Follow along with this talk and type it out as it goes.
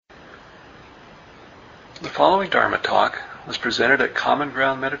The following Dharma talk was presented at Common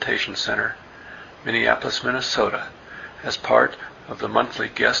Ground Meditation Center, Minneapolis, Minnesota, as part of the monthly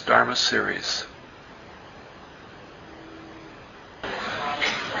Guest Dharma series.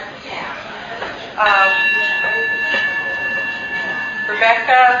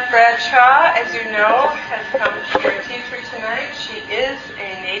 Rebecca Bradshaw, as you know, has come to be our teacher tonight. She is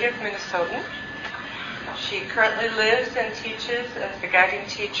a native Minnesotan. She currently lives and teaches as the guiding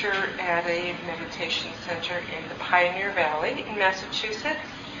teacher at a meditation center in the Pioneer Valley in Massachusetts.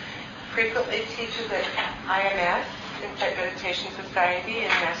 Frequently teaches at IMS, Insight Meditation Society in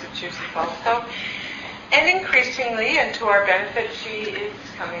Massachusetts also. And increasingly, and to our benefit, she is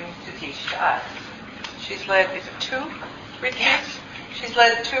coming to teach to us. She's led, is it 2 retreats? Yes. She's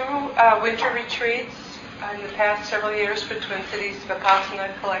led 2 winter retreats in the past several years for Twin Cities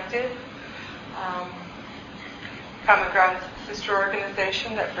Vipassana Collective, Common Ground sister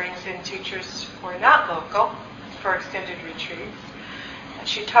organization that brings in teachers who are not local for extended retreats. And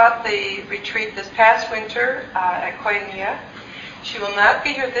she taught the retreat this past winter at Koinonia. She will not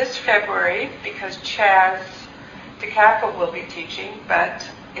be here this February because Chaz DeCapo will be teaching, but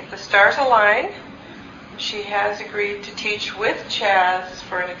if the stars align, she has agreed to teach with Chaz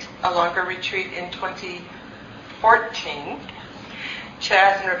for a longer retreat in 2014.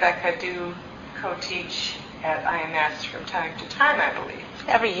 Chaz and Rebecca do co-teach at IMS from time to time, I believe.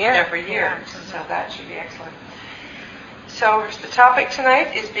 Every year. Yeah. So that should be excellent. So the topic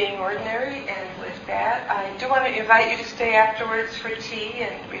tonight is being ordinary, and with that, I do want to invite you to stay afterwards for tea,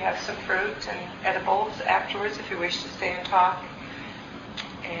 and we have some fruit and edibles afterwards if you wish to stay and talk.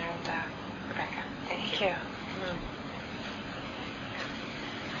 And Rebecca, thank you.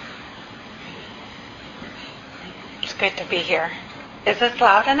 It's good to be here. Is this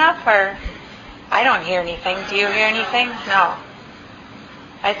loud enough, or I don't hear anything? Do you hear anything? No.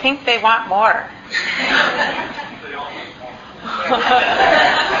 I think they want more.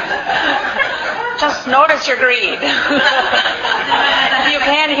 Just notice your greed. If you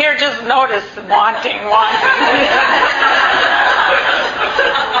can't hear, just notice wanting.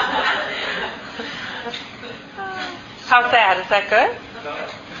 How's that? Is that good?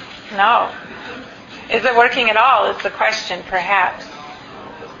 No. Is it working at all is the question, perhaps.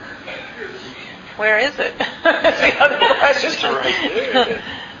 Where is it? That's the other question. It's right there.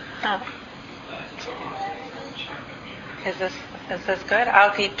 Oh. Is this good?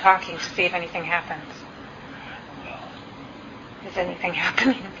 I'll keep talking to see if anything happens. Is anything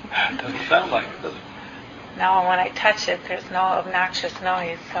happening? It doesn't sound like it, does it? No, when I touch it, there's no obnoxious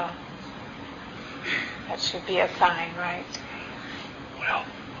noise, so that should be a sign, right? Well,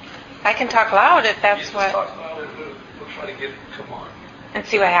 I can talk loud if that's you what... talk louder. We'll try to get it. Come on. And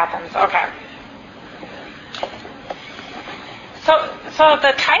see what happens. Okay. So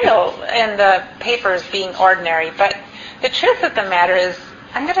the title in the paper is Being Ordinary, but the truth of the matter is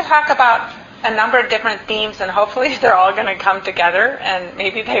I'm going to talk about a number of different themes, and hopefully they're all going to come together, and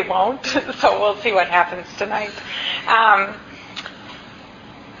maybe they won't, so we'll see what happens tonight.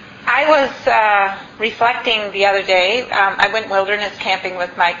 I was reflecting the other day. I went wilderness camping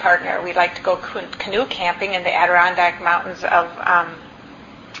with my partner. We like to go canoe camping in the Adirondack Mountains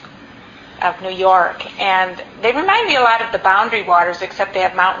of New York, and they remind me a lot of the Boundary Waters, except they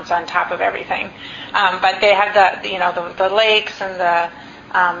have mountains on top of everything. But they have the lakes and the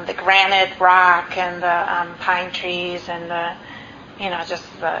granite rock and the pine trees and just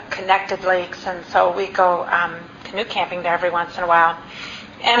the connected lakes. And so we go canoe camping there every once in a while.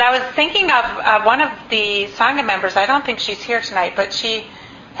 And I was thinking of one of the Sangha members. I don't think she's here tonight, but she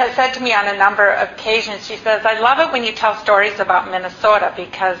has said to me on a number of occasions. She says, "I love it when you tell stories about Minnesota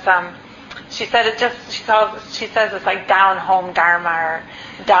because." She said she says it's like down home Dharma or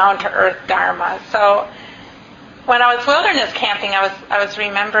down to earth Dharma. So when I was wilderness camping, I was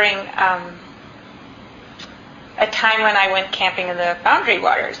remembering a time when I went camping in the Boundary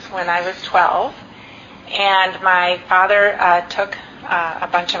Waters when I was 12, and my father took a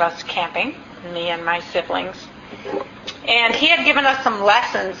bunch of us camping, me and my siblings, and he had given us some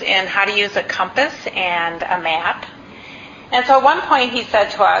lessons in how to use a compass and a map. And so at one point he said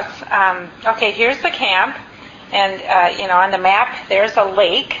to us, okay, here's the camp, and, on the map there's a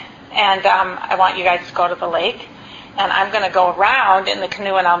lake, and I want you guys to go to the lake, and I'm going to go around in the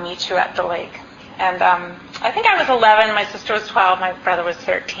canoe and I'll meet you at the lake. And I think I was 11, my sister was 12, my brother was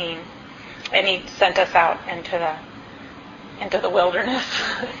 13, and he sent us out into the wilderness.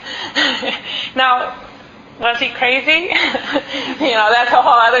 Now, was he crazy? That's a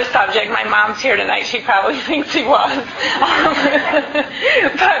whole other subject. My mom's here tonight. She probably thinks he was.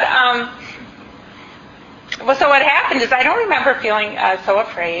 Well, so what happened is I don't remember feeling so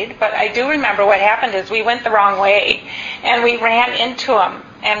afraid, but I do remember what happened is we went the wrong way, and we ran into him.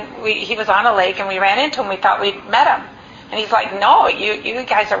 And he was on a lake, and we ran into him. We thought we'd met him. And he's like, no, you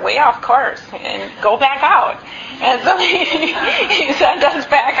guys are way off course, and go back out. And so he sent us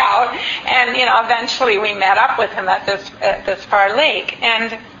back out, and, eventually we met up with him at this far lake.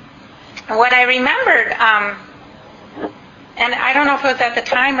 And what I remembered, and I don't know if it was at the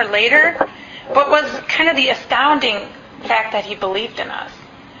time or later, but was kind of the astounding fact that he believed in us.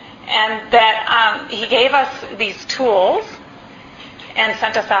 And that he gave us these tools and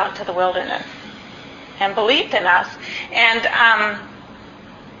sent us out into the wilderness and believed in us. And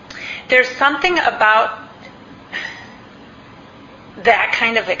there's something about that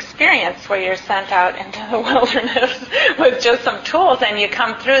kind of experience where you're sent out into the wilderness with just some tools and you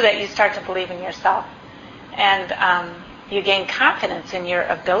come through that you start to believe in yourself. And you gain confidence in your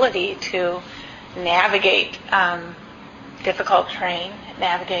ability to navigate difficult terrain,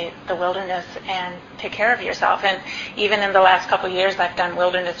 navigate the wilderness, and take care of yourself. And even in the last couple of years, I've done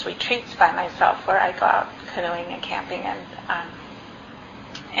wilderness retreats by myself where I go out canoeing and camping,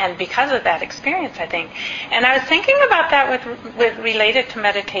 and because of that experience, I think. And I was thinking about that with related to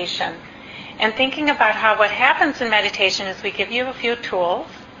meditation, and thinking about how what happens in meditation is we give you a few tools,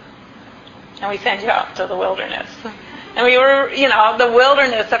 and we send you out to the wilderness. And we were, the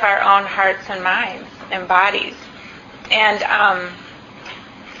wilderness of our own hearts and minds and bodies. And,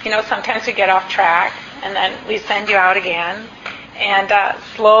 sometimes we get off track, and then we send you out again. And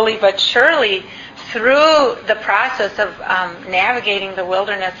slowly but surely, through the process of navigating the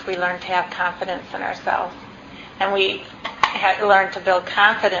wilderness, we learn to have confidence in ourselves. And we learn to build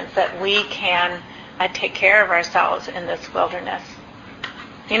confidence that we can take care of ourselves in this wilderness.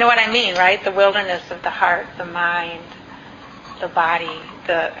 You know what I mean, right? The wilderness of the heart, the mind, the body,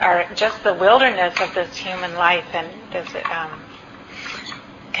 just the wilderness of this human life, and this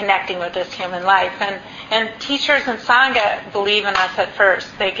connecting with this human life. And teachers and Sangha believe in us at first.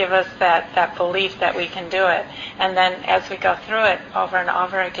 They give us that belief that we can do it. And then as we go through it over and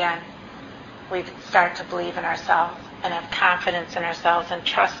over again, we start to believe in ourselves and have confidence in ourselves and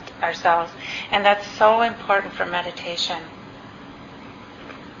trust ourselves. And that's so important for meditation.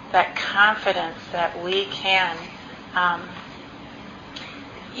 That confidence that we can,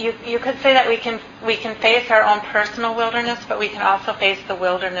 you could say that we can face our own personal wilderness, but we can also face the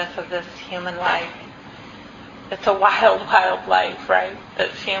wilderness of this human life. It's a wild, wild life, right?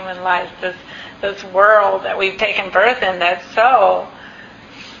 This human life, this world that we've taken birth in that's so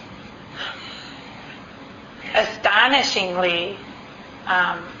astonishingly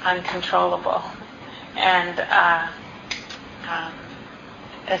uncontrollable and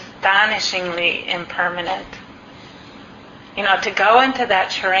astonishingly impermanent. To go into that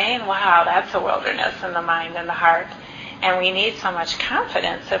terrain, wow, that's a wilderness in the mind and the heart. And we need so much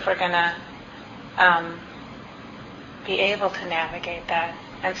confidence if we're going to be able to navigate that.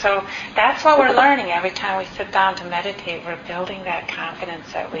 And so that's what we're learning every time we sit down to meditate. We're building that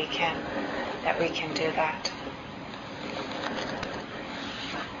confidence that we can do that.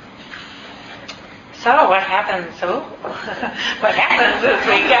 So what happens? What happens is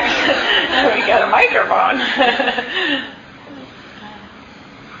we get a microphone.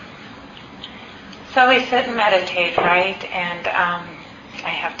 So we sit and meditate, right? And I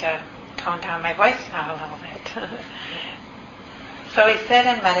have to tone down my voice now a little bit. So we sit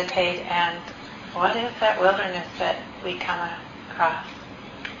and meditate, and what is that wilderness that we come across?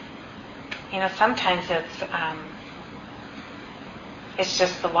 Sometimes it's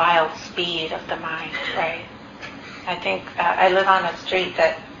just the wild speed of the mind, right? I think I live on a street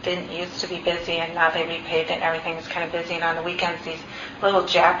that didn't used to be busy, and now they repaved it and everything is kind of busy. And on the weekends, these little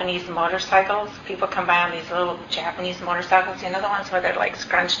Japanese motorcycles, people come by on these little Japanese motorcycles, the ones where they're like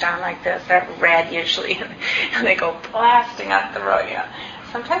scrunched down like this, they're red usually, and they go blasting up the road.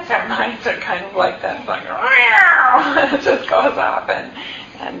 Sometimes our minds are kind of like that, like, it just goes off, and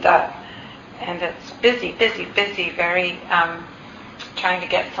it's busy, busy, busy, very trying to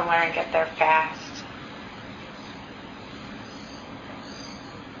get somewhere and get there fast.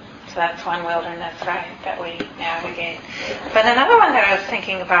 So that's one wilderness, right, that we navigate. But another one that I was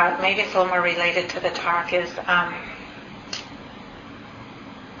thinking about, maybe it's a little more related to the talk, is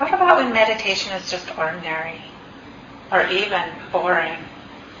what about when meditation is just ordinary or even boring?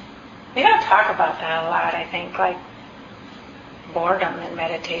 We don't talk about that a lot, I think, like boredom in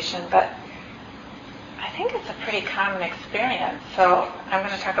meditation, but I think it's a pretty common experience. So I'm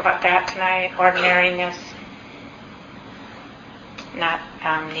going to talk about that tonight, ordinariness. Not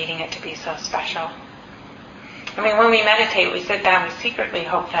needing it to be so special. I mean, when we meditate, we sit down, we secretly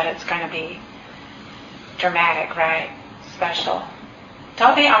hope that it's going to be dramatic, right? Special.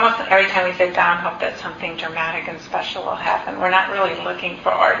 Don't we almost every time we sit down hope that something dramatic and special will happen? We're not really looking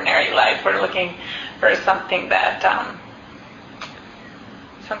for ordinary life. We're looking for something that,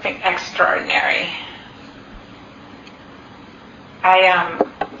 something extraordinary.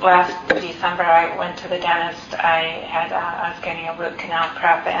 Last December I went to the dentist. I was getting a root canal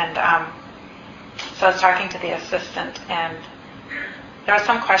prep, and so I was talking to the assistant, and there was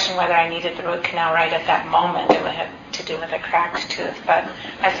some question whether I needed the root canal right at that moment. It had to do with a cracked tooth. But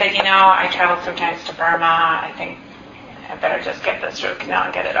I said, I travel sometimes to Burma. I think I better just get this root canal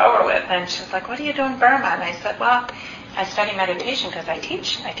and get it over with. And she was like, what do you do in Burma? And I said, well, I study meditation because I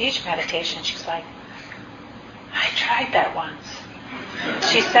teach meditation. She's like, I tried that once.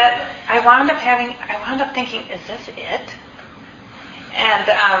 She said, I wound up thinking, is this it? And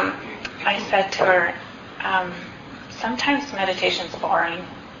I said to her, sometimes meditation's boring.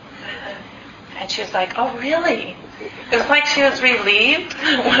 And she was like, oh, really? It was like she was relieved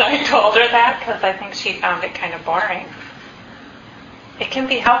when I told her that, because I think she found it kind of boring. It can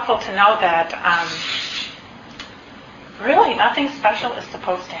be helpful to know that really nothing special is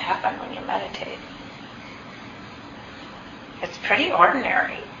supposed to happen when you meditate. It's pretty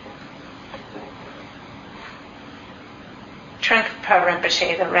ordinary. Trungpa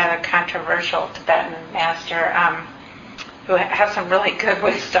Rinpoche, the rather controversial Tibetan master, who has some really good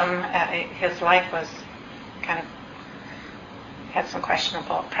wisdom. His life was kind of had some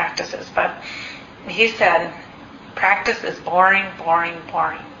questionable practices, but he said, practice is boring, boring,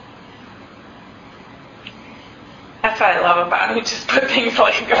 boring. That's what I love about him. He just put things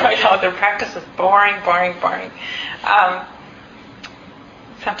like right out there. Practice is boring, boring, boring.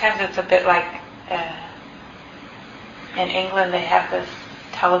 Sometimes it's a bit like in England they have this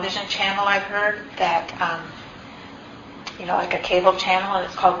television channel I've heard that like a cable channel, and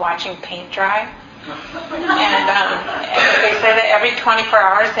it's called Watching Paint Dry. And they say that every 24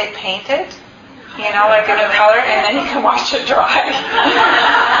 hours they paint it, like in a color, and then you can watch it dry.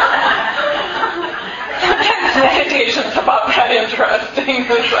 Sometimes meditation's about that interesting.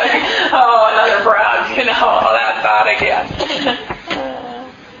 It's like, another breath, that thought again.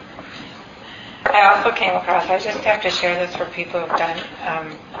 I also came across, I just have to share this for people who've done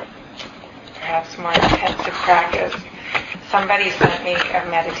perhaps more intensive practice. Somebody sent me, a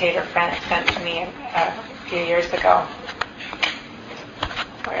meditator friend sent to me a few years ago.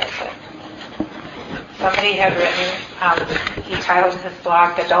 Where is it? Somebody had written, he titled his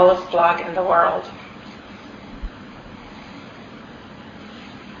blog, The Dullest Blog in the World.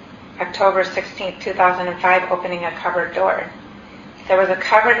 October 16th, 2005, opening a cupboard door. There was a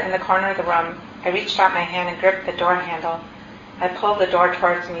cupboard in the corner of the room. I reached out my hand and gripped the door handle. I pulled the door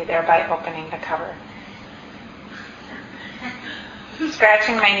towards me, thereby opening the cupboard.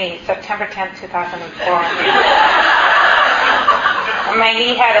 Scratching my knee, September 10th, 2004. My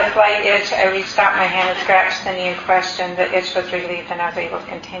knee had a slight itch. I reached out my hand and scratched the knee in question. The itch was relieved, and I was able to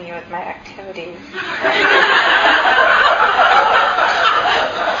continue with my activities.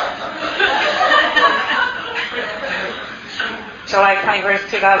 July 21st,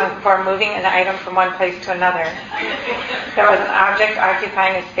 2004, moving an item from one place to another. There was an object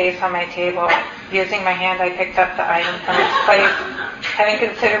occupying a space on my table. Using my hand, I picked up the item from its place. Having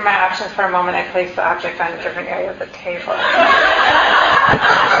considered my options for a moment, I placed the object on a different area of the table.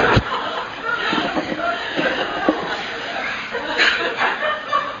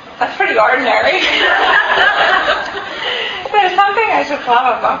 That's pretty ordinary. There's something I just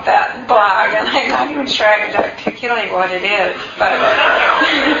love about that blog, and I'm not even sure I can articulate what it is, but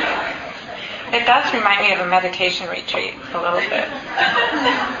it does remind me of a meditation retreat a little bit.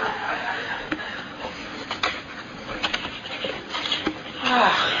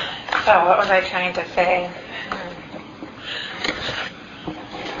 So, what was I trying to say?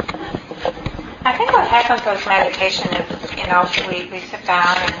 I think what happens with meditation is, we sit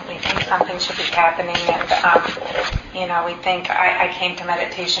down and we think something should be happening, and, we think, I came to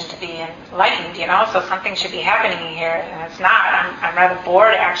meditation to be enlightened, so something should be happening here, and it's not. I'm rather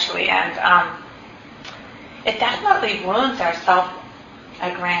bored, actually, and it definitely ruins our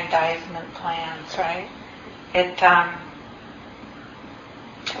self-aggrandizement plans, right?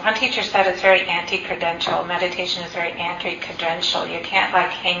 One teacher said it's very anti-credential. Meditation is very anti-credential. You can't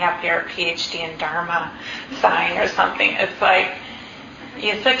hang up your PhD in Dharma sign or something. It's like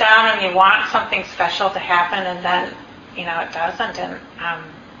you sit down and you want something special to happen, and then it doesn't. And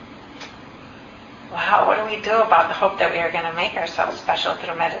wow, what do we do about the hope that we are going to make ourselves special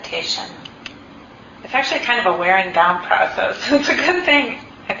through meditation? It's actually kind of a wearing down process. It's a good thing.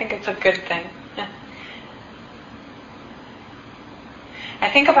 I think it's a good thing. I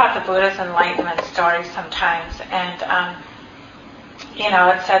think about the Buddha's enlightenment story sometimes, and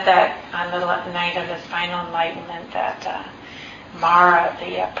it said that on the night of his final enlightenment that Mara,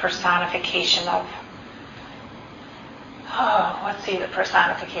 the personification of, the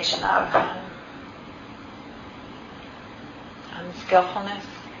personification of unskillfulness.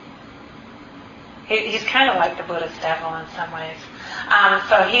 He's kind of like the Buddha's devil in some ways.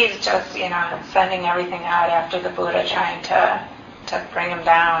 So he's just, sending everything out after the Buddha, trying to bring him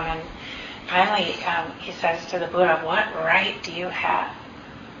down. And finally, he says to the Buddha, "What right do you have,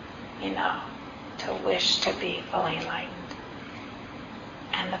 to wish to be fully enlightened?"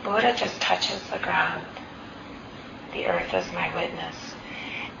 And the Buddha just touches the ground. "The earth is my witness."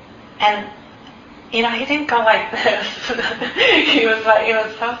 And he didn't go like this. It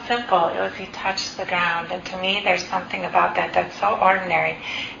was so simple. He touched the ground. And to me, there's something about that that's so ordinary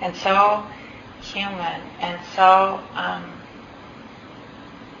and so human and so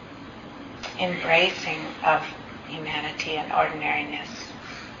embracing of humanity and ordinariness.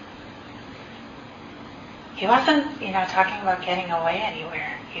 He wasn't, talking about getting away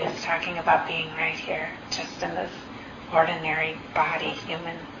anywhere. He was talking about being right here, just in this ordinary body,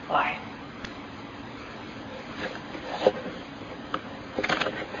 human life.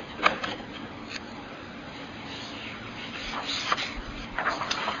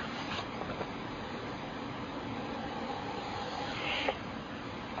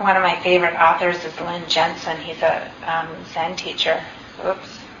 One of my favorite authors is Lynn Jensen. He's a Zen teacher.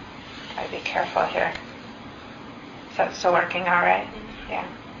 Oops, gotta be careful here. Is that still working all right? Yeah.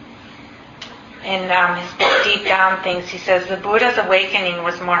 In his book, Deep Down Things, he says, the Buddha's awakening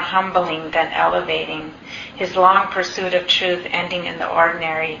was more humbling than elevating, his long pursuit of truth ending in the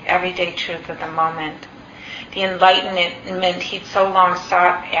ordinary, everyday truth of the moment. The enlightenment he'd so long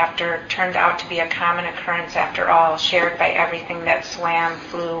sought after turned out to be a common occurrence after all, shared by everything that swam,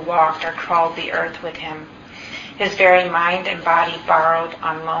 flew, walked, or crawled the earth with him. His very mind and body borrowed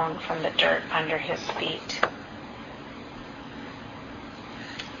on loan from the dirt under his feet.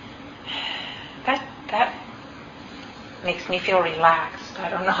 That makes me feel relaxed. I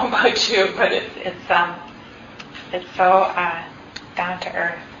don't know about you, but it's so down to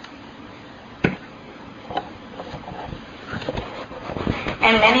earth.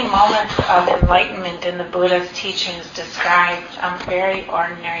 And many moments of enlightenment in the Buddha's teachings describe very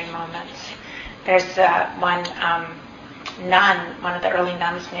ordinary moments. There's one of the early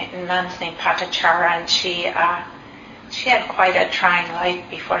nuns named Patachara, and she had quite a trying life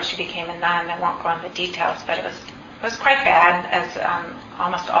before she became a nun. I won't go into the details, but it was quite bad, as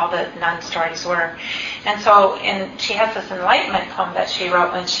almost all the nun stories were. And so, she has this enlightenment poem that she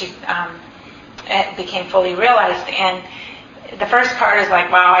wrote when she became fully realized. And the first part is like,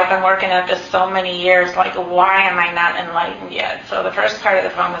 wow, I've been working at this so many years, like, why am I not enlightened yet? So the first part of the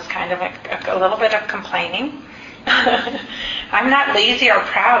poem is kind of a little bit of complaining. I'm not lazy or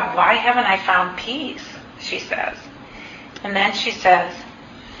proud. Why haven't I found peace? She says. And then she says,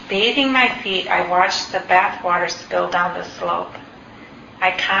 bathing my feet, I watched the bathwater spill down the slope.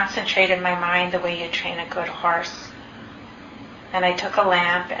 I concentrated my mind the way you train a good horse. Then I took a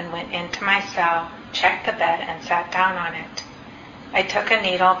lamp and went into my cell, checked the bed, and sat down on it. I took a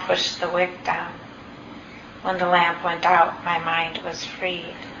needle, pushed the wick down. When the lamp went out, my mind was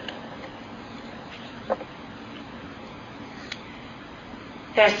freed.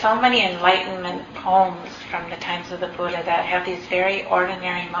 There's so many enlightenment poems from the times of the Buddha that have these very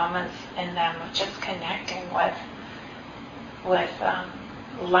ordinary moments in them of just connecting with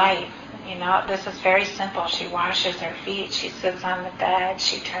life. This is very simple. She washes her feet, she sits on the bed,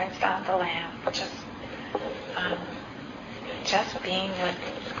 she turns down the lamp, just being with,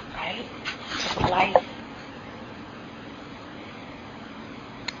 right? Just life.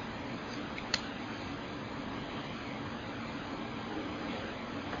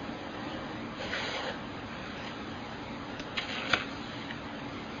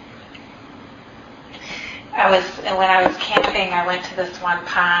 When I was camping, I went to this one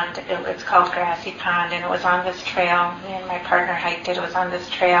pond. It's called Grassy Pond, and it was on this trail. Me and my partner hiked it. It was on this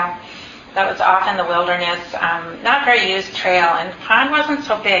trail that was off in the wilderness, not very used trail. And the pond wasn't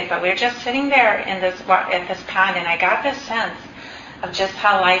so big, but we were just sitting there at this pond, and I got this sense of just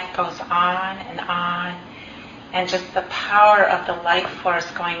how life goes on, and just the power of the life force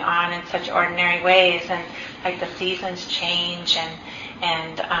going on in such ordinary ways, and like the seasons change,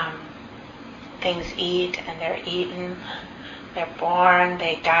 and things eat and they're eaten, they're born,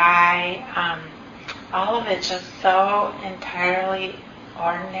 they die. All of it just so entirely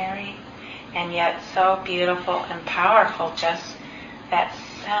ordinary and yet so beautiful and powerful, just that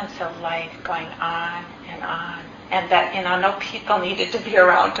sense of life going on and on and that, no people needed to be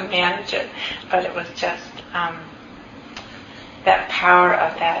around to manage it, but it was just that power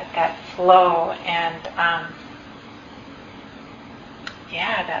of that flow and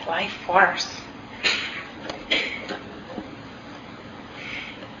that life force.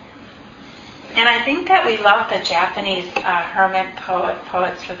 And I think that we love the Japanese hermit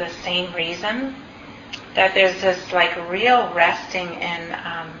poets for the same reason, that there's this like real resting in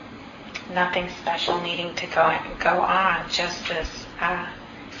nothing special needing to go on, just this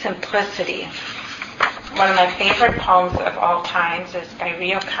simplicity. One of my favorite poems of all times is by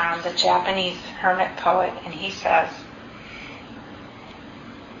Ryokan, the Japanese hermit poet, and he says,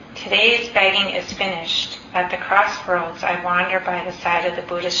 "Today's begging is finished. At the crossroads, I wander by the side of the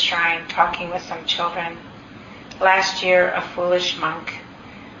Buddhist shrine talking with some children. Last year, a foolish monk.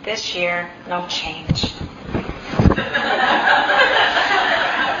 This year, no change."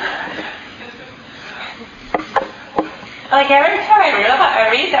 Like every time I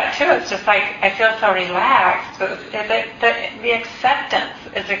read that too, it's just like I feel so relaxed. The acceptance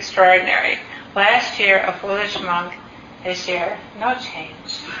is extraordinary. Last year, a foolish monk. This year, no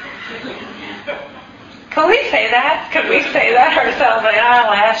change. Can we say that? Could we say that ourselves? Like,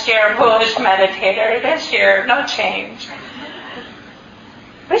 last year, a foolish meditator. This year, no change.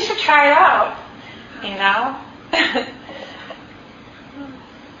 We should try it out,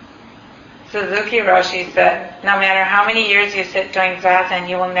 Suzuki Roshi said, "No matter how many years you sit doing zazen,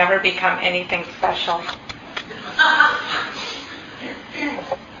 you will never become anything special."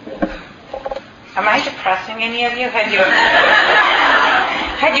 Am I depressing any of you? Had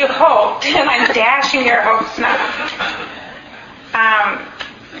you hoped? And I'm dashing your hopes now.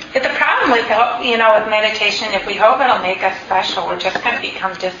 The problem with with meditation, if we hope it'll make us special, we're just going to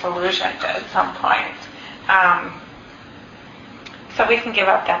become disillusioned at some point. So we can give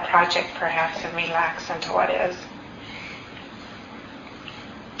up that project perhaps and relax into what is.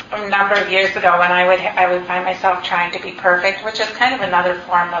 A number of years ago, when I would find myself trying to be perfect, which is kind of another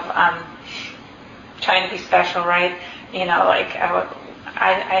form of trying to be special, right?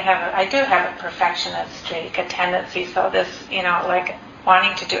 I do have a perfectionist streak, a tendency. So this, like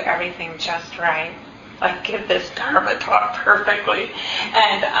wanting to do everything just right, like give this Dharma talk perfectly,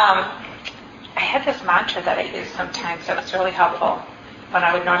 and I had this mantra that I used sometimes that was really helpful. When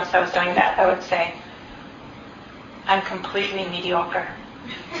I would notice I was doing that, I would say, "I'm completely mediocre."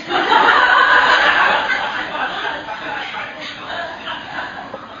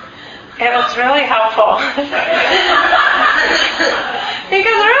 It was really helpful. Because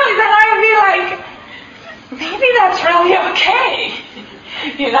really then I would be like, maybe that's really okay.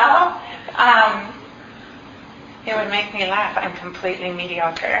 It would make me laugh. I'm completely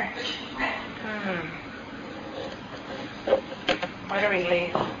mediocre. What a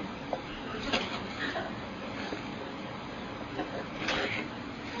relief.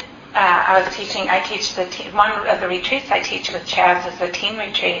 I teach one of the retreats I teach with Chaz is a teen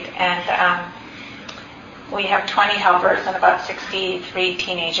retreat, and we have 20 helpers and about 63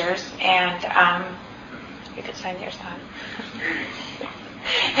 teenagers, and you could sign yours on.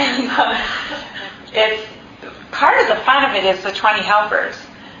 And it's part of the fun of it is the 20 helpers.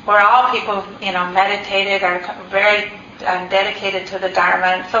 We're all people, meditated, are very dedicated to the Dharma,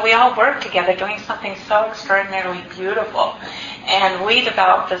 and so we all work together doing something so extraordinarily beautiful. And we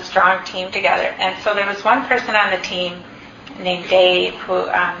developed a strong team together. And so there was one person on the team named Dave, who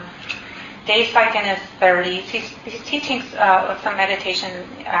Dave's like in his 30s. He's teaching some meditation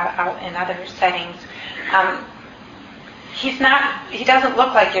out in other settings. He doesn't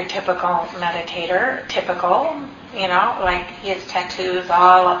look like your typical meditator, like he has tattoos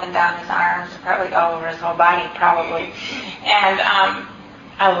all up and down his arms, probably all over his whole body, probably. And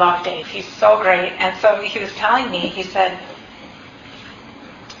I love Dave. He's so great. And so he was telling me, he said,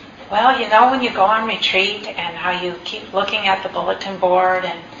 well, when you go on retreat and how you keep looking at the bulletin board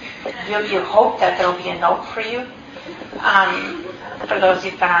and you hope that there'll be a note for you. For those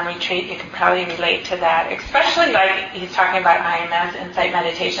who've been on retreat, you can probably relate to that, especially like he's talking about IMS, Insight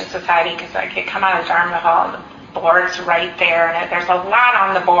Meditation Society, because like you come out of Dharma Hall and the board's right there, and there's a lot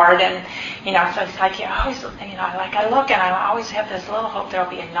on the board, and so it's like you always, like I look and I always have this little hope there'll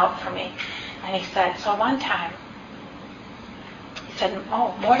be a note for me. And he said, so one time, he said,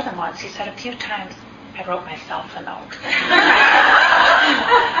 more than once, he said a few times, I wrote myself a note.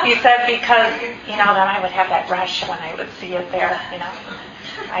 He said, because, then I would have that rush when I would see it there,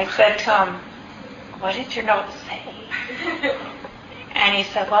 I said to him, what did your note say? And he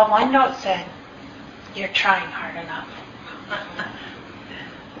said, well, one note said, you're trying hard enough.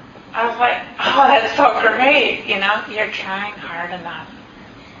 I was like, oh, that's so great, you're trying hard enough.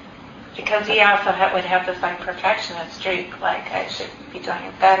 Because he also would have this like perfectionist streak, like I should be doing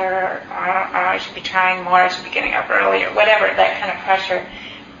it better, or I should be trying more, I should be getting up early, or whatever, that kind of pressure.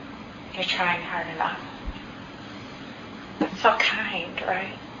 You're trying hard enough. That's so kind,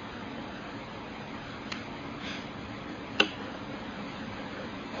 right?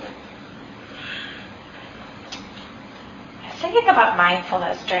 I was thinking about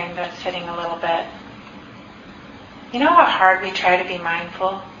mindfulness during the sitting a little bit. You know how hard we try to be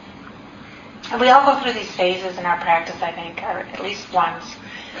mindful? And we all go through these phases in our practice, I think, or at least once,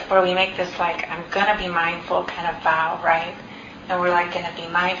 where we make this like, I'm going to be mindful kind of vow, right? And we're like going to be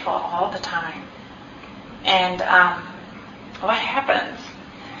mindful all the time. And what happens?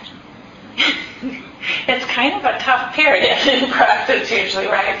 It's kind of a tough period in practice usually,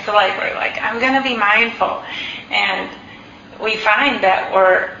 right? So like we're like, I'm going to be mindful. And we find that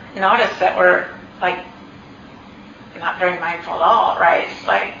notice that we're like not very mindful at all, right?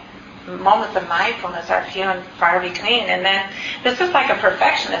 Like moments of mindfulness are few and far between. And then this is like a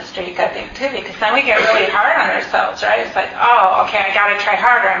perfectionist streak, I think, too, because then we get really hard on ourselves, right? It's like, oh, okay, I got to try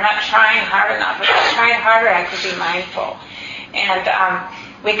harder. I'm not trying hard enough. If I was trying harder, I could be mindful. And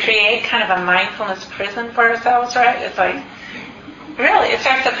we create kind of a mindfulness prison for ourselves, right? It's like, really, it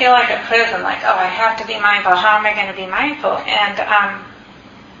starts to feel like a prison, like, oh, I have to be mindful. How am I going to be mindful? And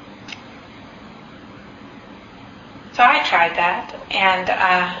so I tried that, and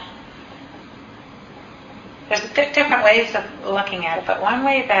there's different ways of looking at it, but one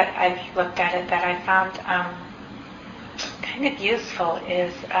way that I've looked at it that I found kind of useful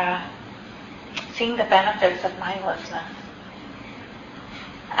is seeing the benefits of mindlessness.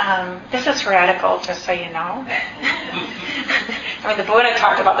 This is heretical, just so you know. I mean, the Buddha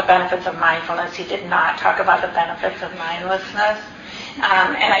talked about the benefits of mindfulness. He did not talk about the benefits of mindlessness.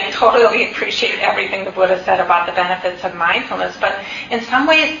 And I totally appreciate everything the Buddha said about the benefits of mindfulness. But in some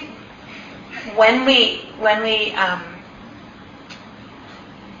ways, when we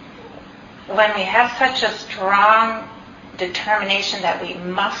have such a strong determination that we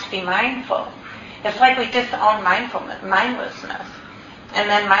must be mindful, it's like we disown mindlessness. And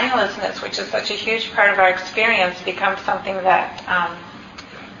then mindlessness, which is such a huge part of our experience, becomes something that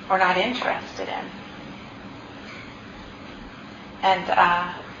we're not interested in. And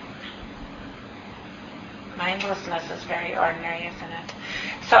mindlessness is very ordinary, isn't it?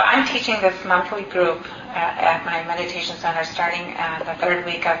 So I'm teaching this monthly group at my meditation center starting the third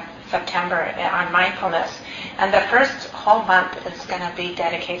week of September on mindfulness. And the first whole month is going to be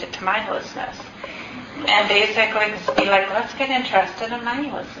dedicated to mindlessness. And basically be like, let's get interested in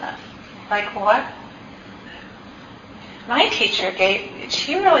mindlessness. Like what? My teacher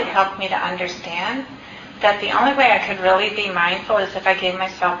she really helped me to understand that the only way I could really be mindful is if I gave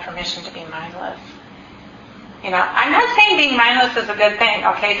myself permission to be mindless. You know, I'm not saying being mindless is a good thing,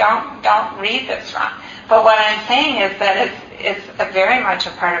 okay? Don't read this wrong. But what I'm saying is that it's very much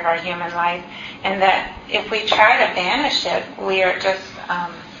a part of our human life, and that if we try to banish it, we are just,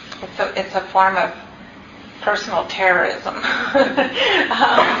 it's a form of personal terrorism.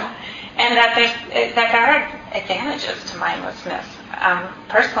 And that there are advantages to mindlessness.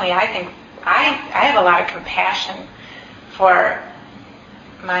 Personally, I think I have a lot of compassion for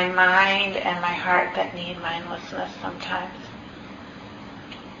my mind and my heart that need mindlessness sometimes.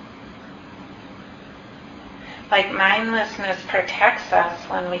 Like mindlessness protects us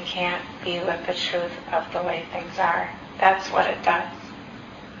when we can't be with the truth of the way things are. That's what it does.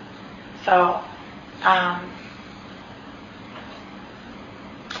 So, I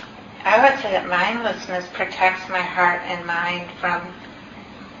would say that mindlessness protects my heart and mind from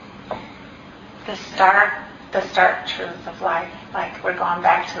the stark truth of life. Like we're going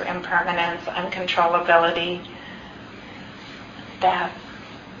back to impermanence, uncontrollability, death.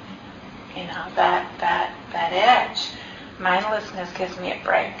 You know, that edge. Mindlessness gives me a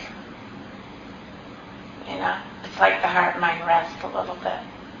break. You know, it's like the heart and mind rest a little bit.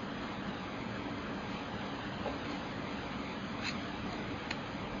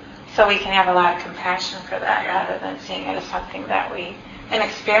 So we can have a lot of compassion for that rather than seeing it as something that an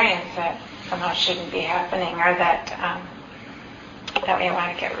experience that somehow shouldn't be happening or that we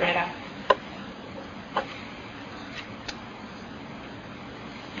want to get rid of.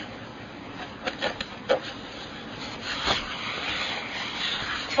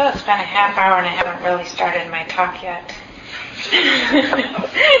 So it's been a half hour and I haven't really started my talk yet.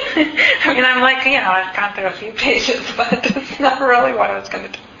 I mean, I'm like, I've gone through a few pages, but it's not really what I was going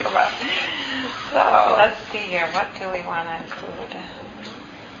to talk about. So let's see here. What do we want to include?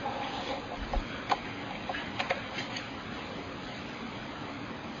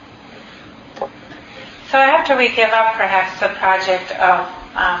 So after we give up perhaps the project of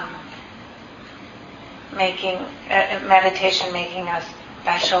meditation making us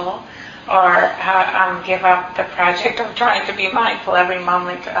special, or give up the project of trying to be mindful every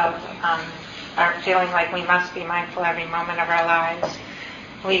moment of, or feeling like we must be mindful every moment of our lives.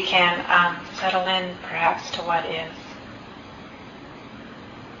 We can settle in perhaps to what is,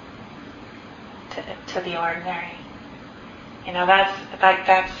 to the ordinary.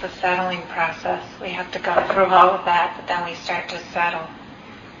 That's the settling process. We have to go through all of that, but then we start to settle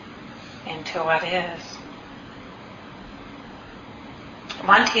into what is.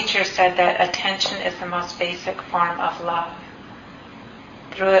 One teacher said that attention is the most basic form of love.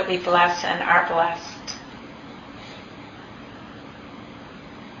 Through it we bless and are blessed.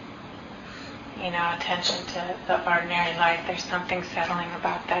 Attention to the ordinary life. There's something settling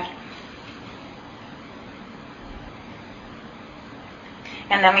about that.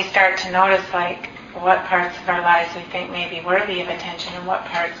 And then we start to notice what parts of our lives we think may be worthy of attention and what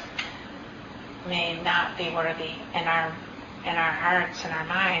parts may not be worthy in our hearts and our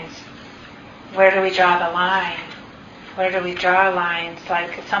minds. Where do we draw the line? Where do we draw lines?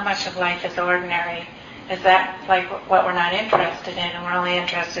 So much of life is ordinary. Is that what we're not interested in, and we're only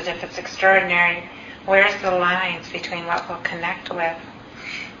interested if it's extraordinary? Where's the lines between what we'll connect with?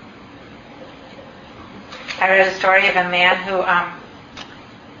 I read a story of a man who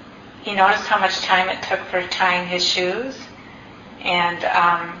he noticed how much time it took for tying his shoes, and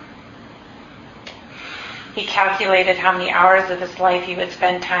he calculated how many hours of his life he would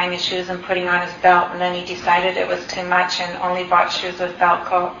spend tying his shoes and putting on his belt, and then he decided it was too much and only bought shoes with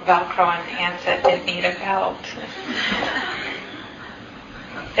Velcro and pants that didn't need a belt.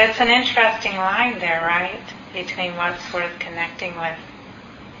 It's an interesting line there, right? Between what's worth connecting with.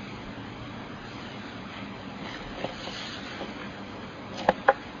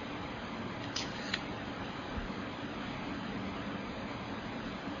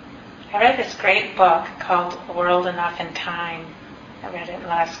 I read this great book called The World Enough in Time. I read it in the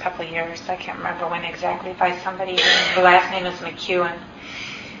last couple of years. I can't remember when exactly, by somebody whose last name is McEwen.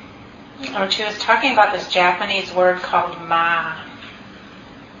 And she was talking about this Japanese word called ma.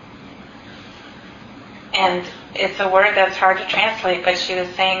 And it's a word that's hard to translate, but she was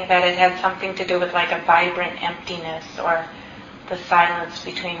saying that it had something to do with a vibrant emptiness, or the silence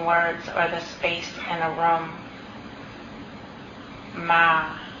between words, or the space in a room.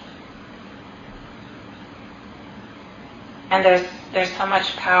 Ma. And there's so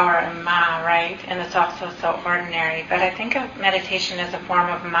much power in ma, right? And it's also so ordinary. But I think of meditation as a form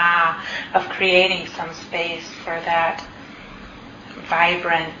of ma, of creating some space for that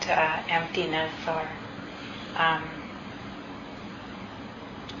vibrant emptiness, or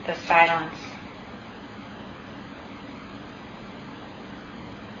the silence.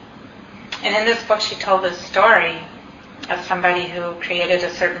 And in this book she told this story of somebody who created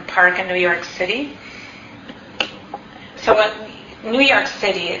a certain park in New York City. So in New York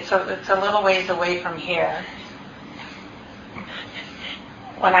City, it's a little ways away from here.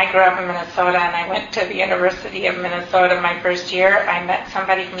 When I grew up in Minnesota and I went to the University of Minnesota my first year, I met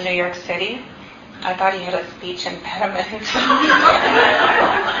somebody from New York City. I thought he had a speech impediment.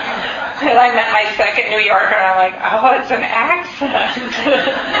 And I met my second New Yorker and I'm like, oh, it's an accent.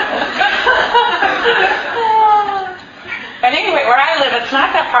 But anyway, where I live, it's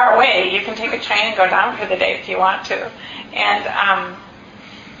not that far away. You can take a train and go down for the day if you want to. And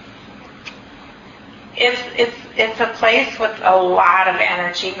it's a place with a lot of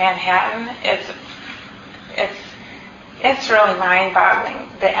energy. Manhattan, it's really mind-boggling,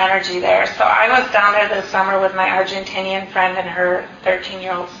 the energy there. So I was down there this summer with my Argentinian friend and her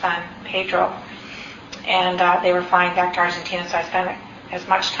 13-year-old son, Pedro. And they were flying back to Argentina, so I spent as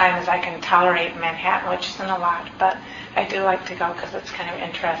much time as I can tolerate in Manhattan, which isn't a lot, but I do like to go because it's kind of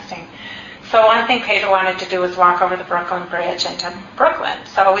interesting. So one thing Pedro wanted to do was walk over the Brooklyn Bridge into Brooklyn.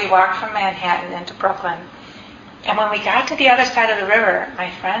 So we walked from Manhattan into Brooklyn. And when we got to the other side of the river,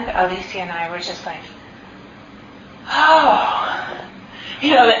 my friend Alicia and I were just like, oh, the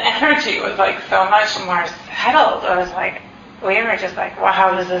energy was so much more settled. It was we were just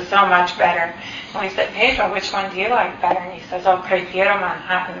wow, this is so much better. And we said, Pedro, which one do you like better? And he says, oh, prefiero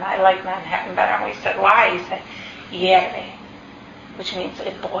Manhattan. I like Manhattan better. And we said, why? He said, hierve, which means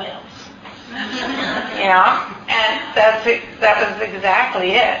it boils. And that was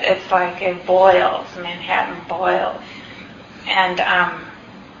exactly it. It's it boils. Manhattan boils. And our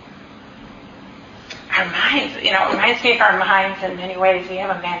minds, it reminds me of our minds in many ways. We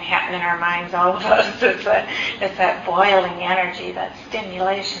have a Manhattan in our minds, all of us. It's that boiling energy, that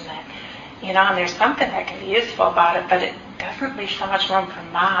stimulation, that, and there's something that can be useful about it, but it doesn't leave so much room for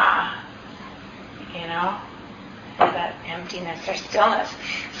ma, that emptiness or stillness.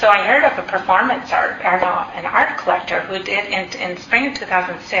 So I heard of a an art collector who did in spring of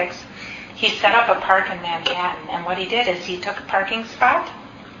 2006. He set up a park in Manhattan, and what he did is he took a parking spot.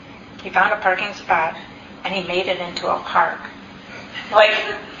 He found a parking spot, and he made it into a park. Like,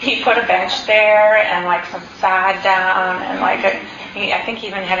 he put a bench there, and like some sod down, and like I think he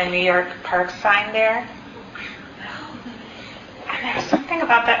even had a New York Park sign there. And there's something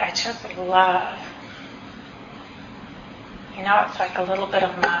about that I just love. You know, it's like a little bit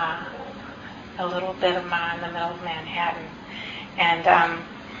of Ma in the middle of Manhattan. And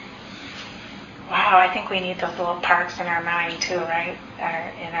wow, I think we need those little parks in our mind too, right?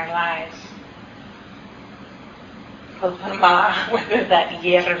 In our lives. Ma, with that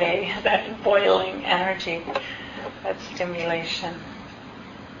hierve, that boiling energy, that stimulation.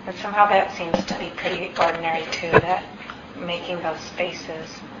 And somehow that seems to be pretty ordinary too, that making those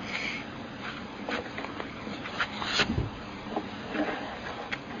spaces.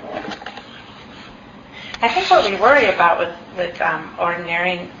 I think what we worry about with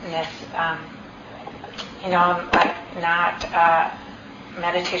ordinariness, like not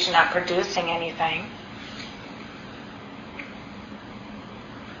meditation, not producing anything,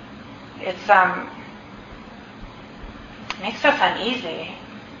 it makes us uneasy,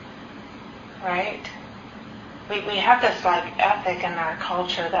 right? We have this like ethic in our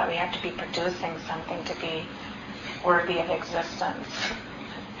culture that we have to be producing something to be worthy of existence,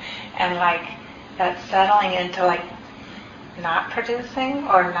 and like that settling into like not producing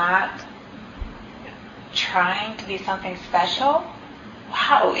or not trying to be something special.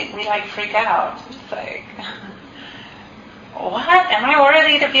 Wow, we like freak out. It's like, what? Am I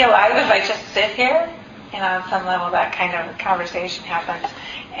worthy to be alive if I just sit here? On some level that kind of conversation happens.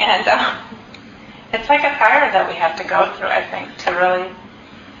 And it's like a fire that we have to go through, I think, to really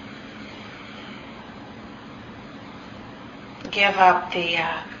give up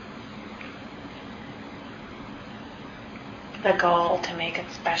the goal to make it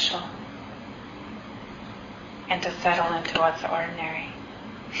special and to settle into what's ordinary.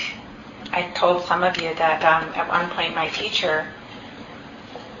 I told some of you that at one point my teacher,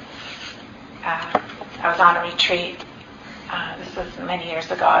 I was on a retreat. This was many years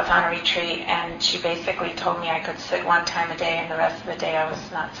ago. I was on a retreat, and she basically told me I could sit one time a day, and the rest of the day I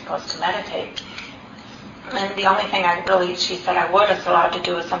was not supposed to meditate. And the only thing she said I was allowed to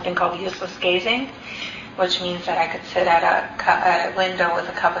do was something called useless gazing, which means that I could sit at a window with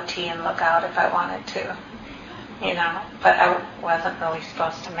a cup of tea and look out if I wanted to, But I wasn't really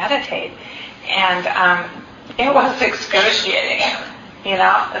supposed to meditate, and it was excruciating.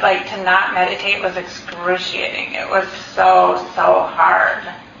 Like to not meditate was excruciating. It was so hard.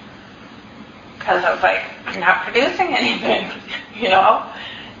 Because I was like, I'm not producing anything,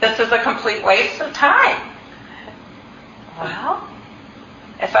 This is a complete waste of time. Well,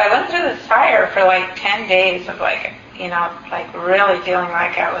 if I went through this fire for like 10 days of like really feeling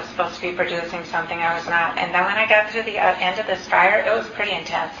like I was supposed to be producing something I was not. And then when I got through the end of this fire, it was pretty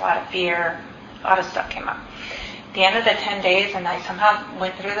intense. A lot of fear, a lot of stuff came up. The end of the 10 days, and I somehow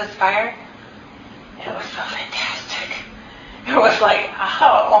went through this fire, it was so fantastic. It was like,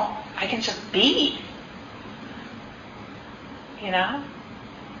 oh, I can just be.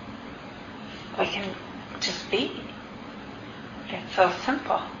 We can just be. It's so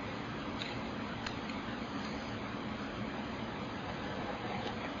simple.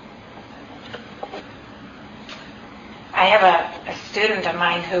 I have a student of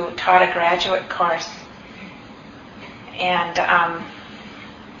mine who taught a graduate course, and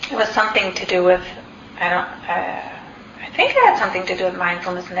it was something to do with, I think it had something to do with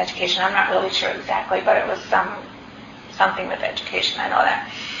mindfulness and education. I'm not really sure exactly, but it was something with education, I know that.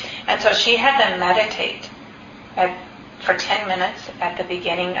 And so she had them meditate for 10 minutes at the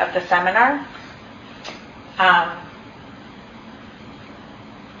beginning of the seminar. And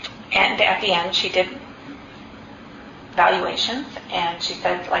at the end, she did valuations, and she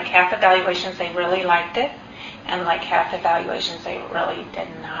said like half the valuations they really liked it, and like half the valuations they really did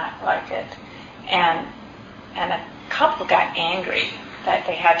not like it. And a couple got angry that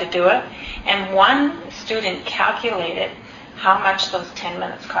they had to do it, and one student calculated how much those 10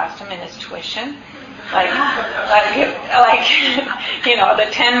 minutes cost him in his tuition. The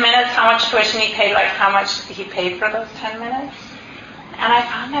 10 minutes, how much tuition he paid, like how much he paid for those 10 minutes. And I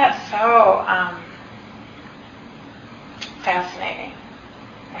found that so fascinating,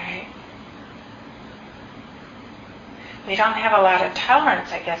 right? We don't have a lot of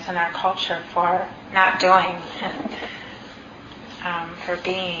tolerance, I guess, in our culture for not doing, for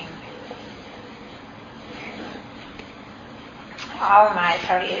being. Oh my, it's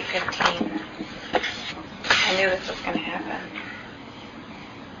already 8:15. I knew this was going to happen.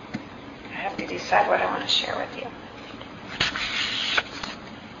 I have to decide what I want to share with you.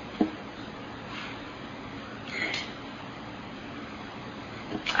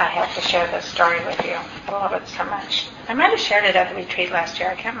 I have to share this story with you. I love it so much. I might have shared it at the retreat last year.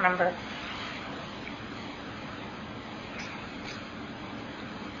 I can't remember.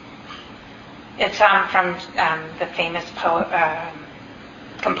 It's from the famous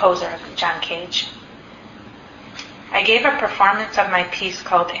composer John Cage. I gave a performance of my piece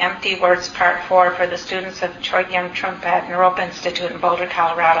called Empty Words Part 4 for the students of Chogyam Trungpa at Naropa Institute in Boulder,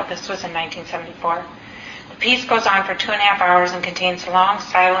 Colorado. This was in 1974. The piece goes on for 2.5 hours and contains long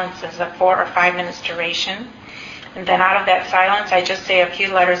silences of 4 or 5 minutes duration. And then out of that silence, I just say a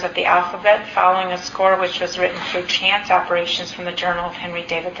few letters of the alphabet, following a score which was written through chance operations from the journal of Henry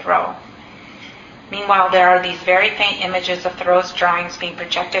David Thoreau. Meanwhile, there are these very faint images of Thoreau's drawings being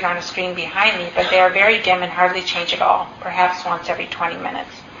projected on a screen behind me, but they are very dim and hardly change at all, perhaps once every 20 minutes.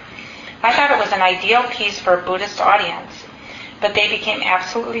 I thought it was an ideal piece for a Buddhist audience, but they became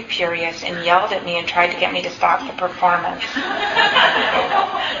absolutely furious and yelled at me and tried to get me to stop the performance.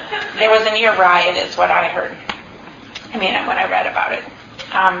 There was a near riot, is what I heard. When I read about it.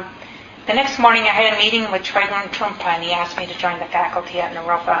 The next morning, I had a meeting with Chogyam Trungpa, and he asked me to join the faculty at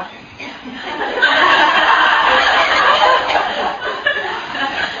Naropa.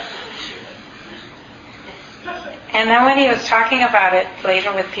 And then when he was talking about it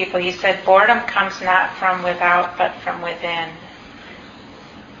later with people, he said, boredom comes not from without, but from within.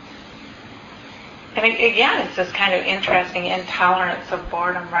 And again, it's this kind of interesting intolerance of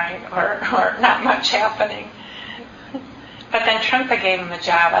boredom, right? Or not much happening. But then Trungpa gave him a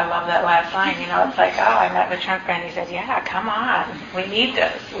job. I love that last line. It's like, I met with Trungpa, and he said, yeah, come on. We need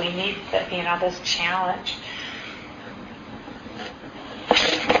this. We need this challenge.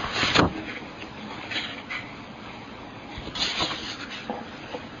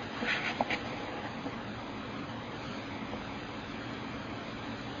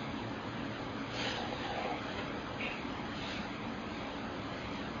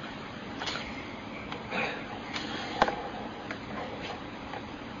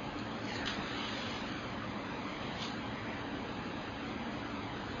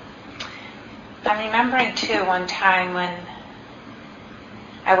 I'm remembering, too, one time when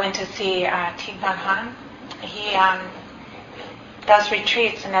I went to see Thich Nhat Hanh. He does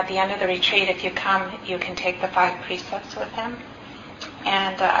retreats, and at the end of the retreat, if you come, you can take the 5 precepts with him.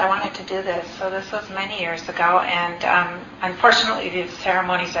 And I wanted to do this. So this was many years ago, and unfortunately, the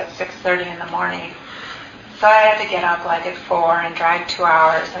ceremony's at 6:30 in the morning. So I had to get up like at 4 and drive 2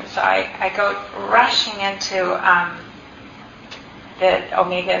 hours. And so I go rushing into the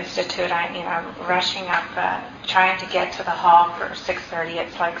Omega Institute. I'm rushing up, trying to get to the hall for 6:30.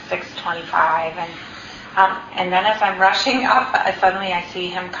 It's like 6:25, and then as I'm rushing up, suddenly I see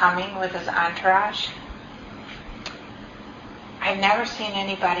him coming with his entourage. I've never seen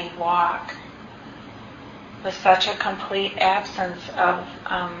anybody walk with such a complete absence of.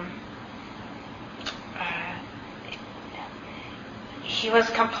 He was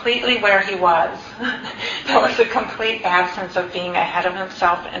completely where he was. There was a complete absence of being ahead of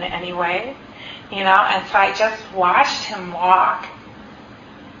himself in any way, and so I just watched him walk.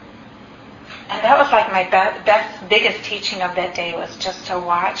 And that was like my biggest teaching of that day, was just to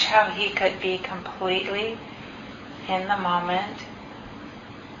watch how he could be completely in the moment,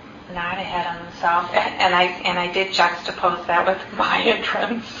 not ahead of himself. And I did juxtapose that with my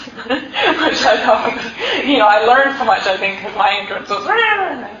entrance, which I thought, I learned so much, I think, because my entrance was,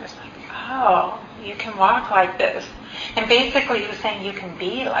 and I was like, oh, you can walk like this. And basically he was saying you can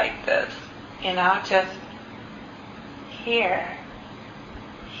be like this, just here.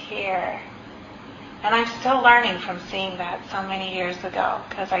 And I'm still learning from seeing that so many years ago,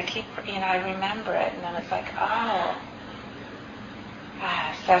 because I keep, I remember it, and then it's like,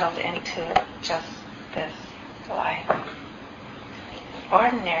 settled into just this life.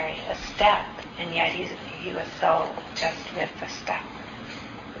 Ordinary, a step, and yet he was so just with the step.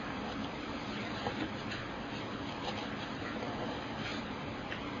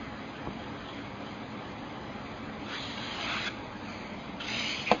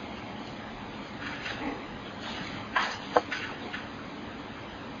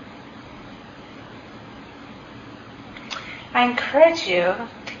 I encourage you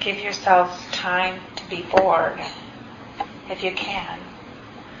to give yourselves time to be bored, if you can.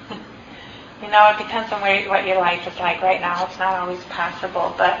 It depends on what your life is like right now. It's not always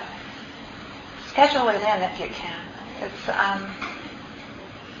possible, but schedule it in if you can. It's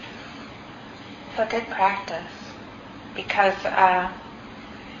a good practice, because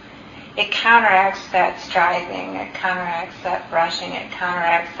it counteracts that striving, it counteracts that rushing, it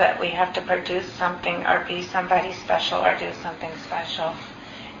counteracts that we have to produce something or be somebody special or do something special.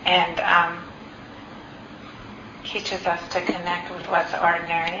 And teaches us to connect with what's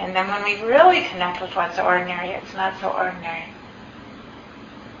ordinary. And then when we really connect with what's ordinary, it's not so ordinary.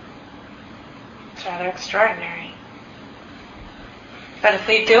 It's rather extraordinary. But if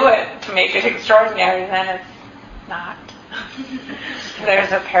we do it to make it extraordinary, then it's not.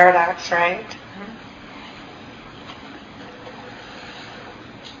 There's a paradox, right?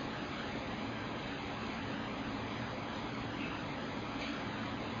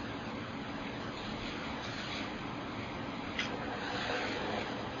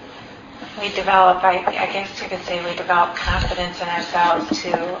 We develop, I guess you could say, we develop confidence in ourselves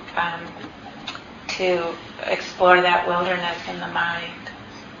to explore that wilderness in the mind,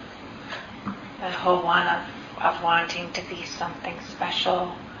 that whole one of wanting to be something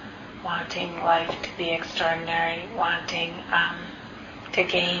special, wanting life to be extraordinary, wanting to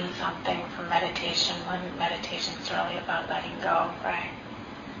gain something from meditation, when meditation's really about letting go, right?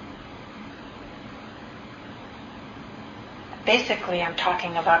 Basically, I'm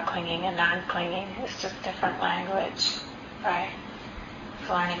talking about clinging and non-clinging. It's just different language, right? It's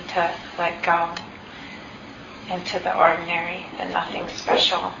learning to let go into the ordinary, the nothing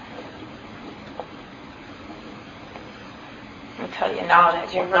special, until you know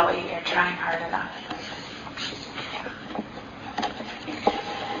that you're trying hard enough.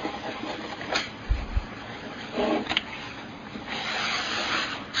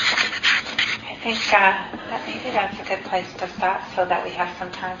 I think that maybe that's a good place to stop so that we have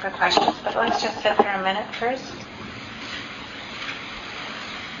some time for questions. But let's just sit for a minute first.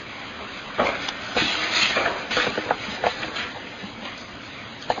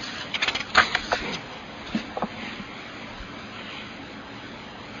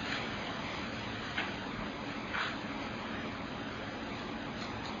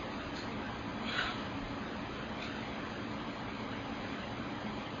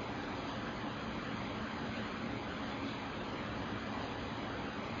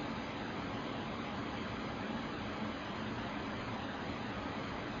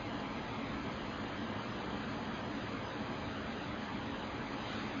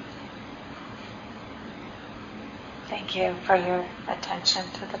 Thank you for your attention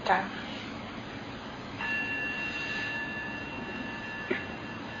to the Dharma.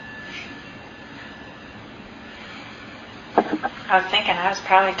 I was thinking I was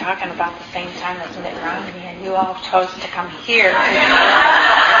probably talking about the same time as Mitt Romney, and you all chose to come here instead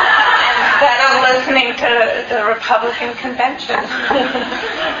of listening to the Republican convention.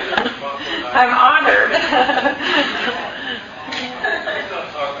 I'm honored.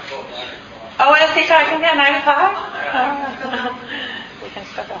 Oh, is he talking at 9 o'clock? We can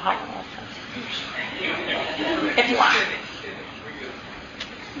still go home and listen. If you want.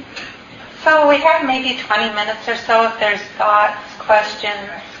 So we have maybe 20 minutes or so if there's thoughts, questions,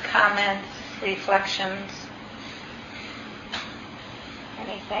 comments, reflections,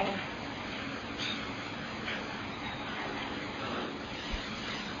 anything.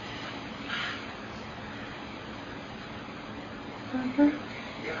 Mm-hmm.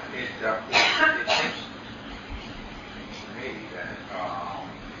 It seems to me that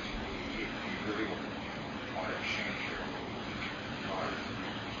if you really want to change your life,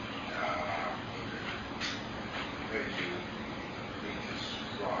 that you need to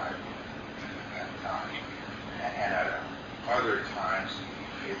strive at that time. And at other times,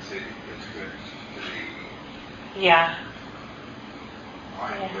 it's good to be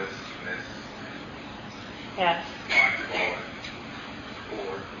mindless, Yes. mindful,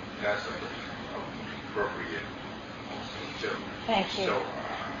 or that's appropriate also too. Thank you. So,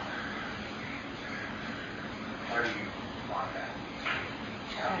 how do you want that?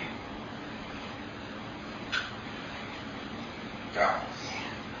 How do you balance?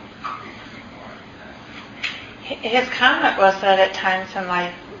 His comment was that at times in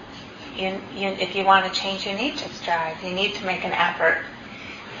life, if you want to change, you need to strive. You need to make an effort.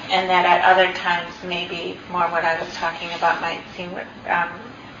 And that at other times, maybe more what I was talking about might seem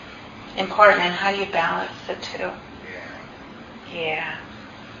important. And how do you balance the two? Yeah.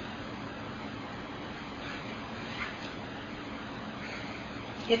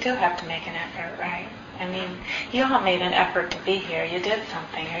 You do have to make an effort, right? I mean, you all made an effort to be here. You did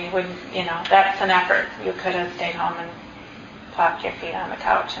something, or you wouldn't, that's an effort. You could have stayed home and plopped your feet on the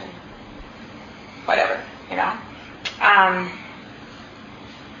couch and whatever,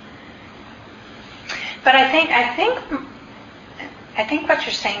 But I think what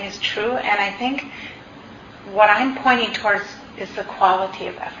you're saying is true, and I think what I'm pointing towards the quality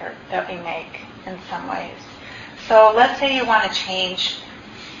of effort that we make in some ways. So let's say you want to change.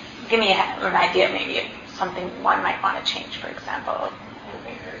 Give me an idea, maybe of something one might want to change, for example. I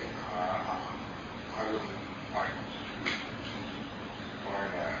would like to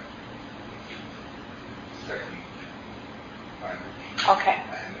learn a second language. Okay.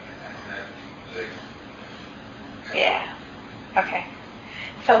 And Yeah. Okay.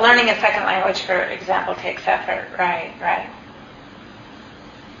 So learning a second language, for example, takes effort. Right.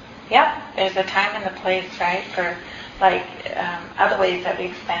 Yep. There's a time and a place, right, for other ways that we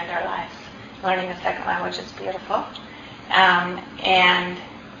expand our lives. Learning a second language is beautiful. And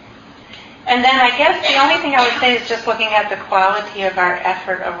then I guess the only thing I would say is just looking at the quality of our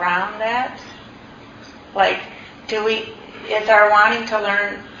effort around that. Is our wanting to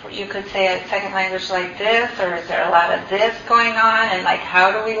learn, you could say, a second language like this, or is there a lot of this going on? And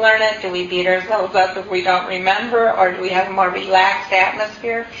how do we learn it? Do we beat ourselves up if we don't remember, or do we have a more relaxed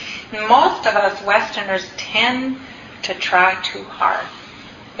atmosphere? Most of us Westerners tend to try too hard.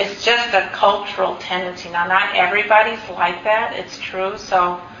 It's just a cultural tendency. Now, not everybody's like that. It's true.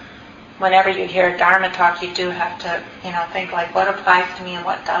 So whenever you hear a Dharma talk, you do have to, think what applies to me and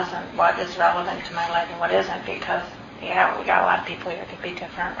what doesn't, what is relevant to my life and what isn't, because, we got a lot of people here that could be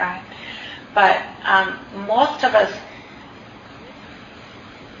different, right? But most of us,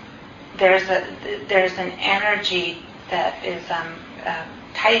 there's an energy that is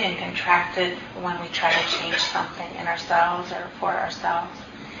tight and contracted when we try to change something in ourselves or for ourselves.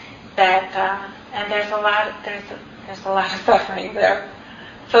 And there's a lot of suffering there.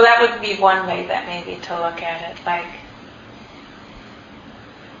 So that would be one way that maybe to look at it,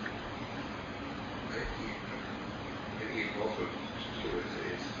 also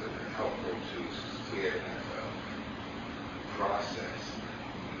it's helpful to see it as a process,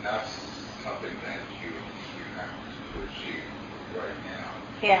 not something that you have to achieve right now.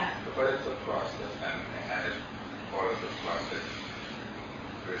 Yeah. But it's a process, and as part of the process,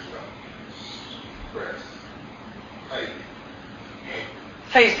 there's some stress.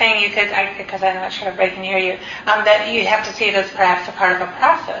 So you're saying you could, because I'm not sure if I can hear you, that you have to see it as perhaps a part of a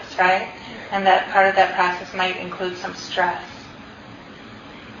process, right? And that part of that process might include some stress.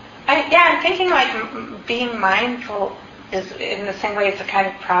 I'm thinking being mindful is in the same way it's a kind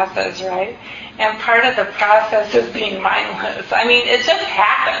of process, right? And part of the process is being mindless. It just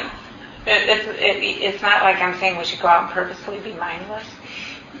happens. It's not like I'm saying we should go out and purposefully be mindless,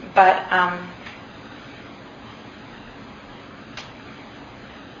 but I'm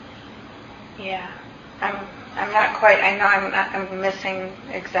not quite. I know I'm missing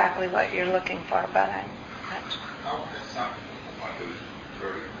exactly what you're looking for, but I'm not. I want to sound one who's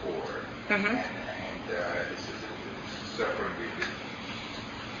very poor, Mm-hmm. and this is suffering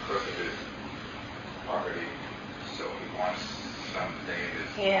because of his poverty. So he wants something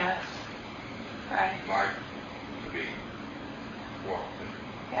that's Yes. Right. life to be walked.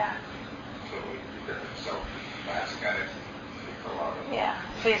 Yeah. So that's kind of takes a lot of. Yeah.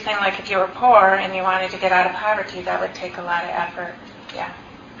 So you're saying if you were poor and you wanted to get out of poverty, that would take a lot of effort. Yeah.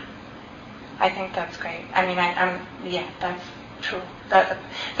 I think that's great. That's true.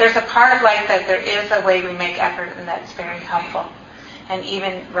 There's a part of life that there is a way we make effort, and that's very helpful. And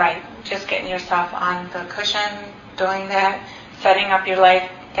even, just getting yourself on the cushion, doing that, setting up your life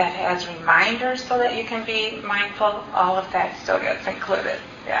that has reminders so that you can be mindful, all of that still gets included.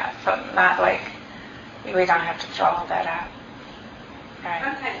 Yeah. So not we don't have to throw all that out. Right.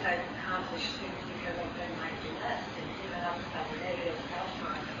 Sometimes I accomplish things because I've done my best and given up some negative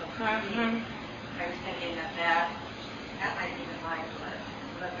self-talk. Mm-hmm. I was thinking that might be the mindfulness.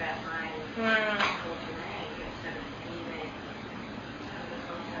 Let that mind go to rank instead of leaving the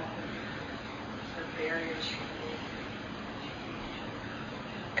concept of barriers for me.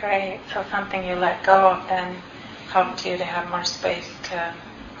 Great. So something you let go of then helped you to have more space to,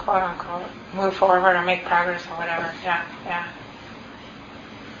 quote unquote, move forward or make progress or whatever. Yeah.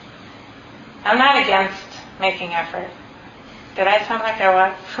 I'm not against making effort. Did I sound like I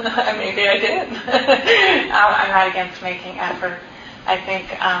was? Maybe I did. I'm not against making effort. I think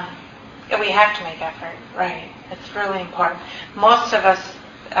we have to make effort, right? It's really important. Most of us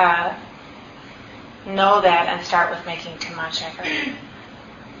know that and start with making too much effort.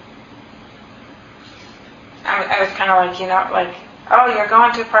 I was kind of oh, you're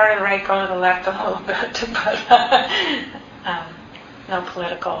going too far to the right, go to the left a little bit. But no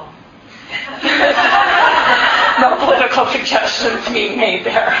political suggestions being made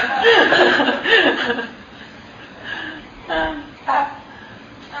there. I've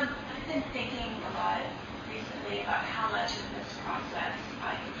been thinking a lot recently about how much of this process I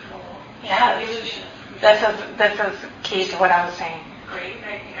control. Yeah. The illusion of This is key to what I was saying. Great.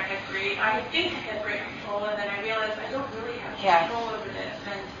 I think I had great control, and then I realized I don't really have control over this,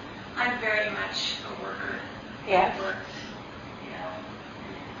 and I'm very much a worker. Yes. I worked,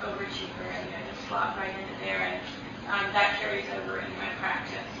 overachiever, and I just slot right into there, and that carries over in my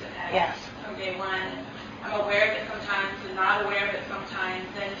practice. From day one, I'm aware of it sometimes and not aware of it sometimes,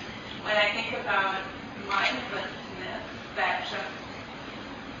 and when I think about mindlessness, that just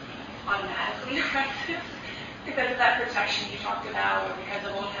automatically arises because of that protection you talked about, or because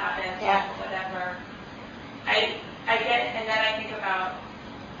of old habits, or whatever. I get, and then I think about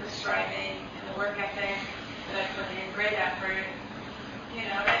the striving and the work ethic that I put in, great effort.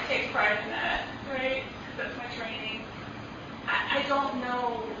 I take pride in that, right? That's my training. I don't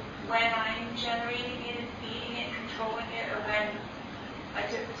know when I'm generating it and feeding it, controlling it, or when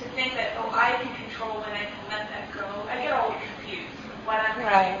to think that, I can control when I can let that go. I get all confused with what I'm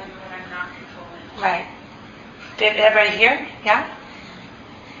controlling and what I'm not controlling. Right. Did everybody hear? Yeah?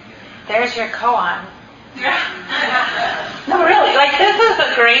 There's your koan. No, really, this is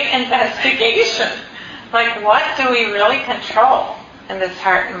a great investigation. What do we really control in this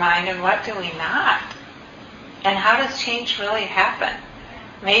heart and mind, and what do we not? And how does change really happen?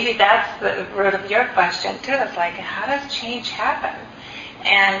 Maybe that's the root of your question, too. It's how does change happen?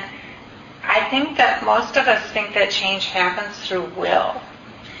 And I think that most of us think that change happens through will.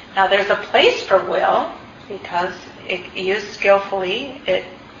 Now, there's a place for will, because used skillfully, it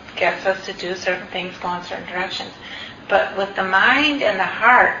gets us to do certain things, go in certain directions. But with the mind and the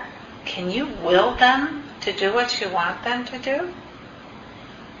heart, can you will them to do what you want them to do?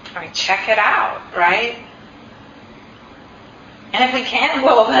 Check it out, right? And if we can't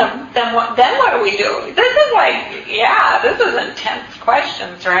will them, then what do we do? This is this is intense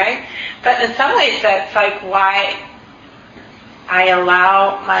questions, right? But in some ways that's why I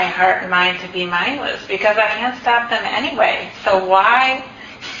allow my heart and mind to be mindless, because I can't stop them anyway. So why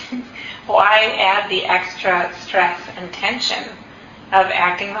add the extra stress and tension of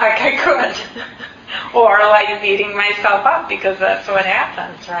acting like I could? Or beating myself up, because that's what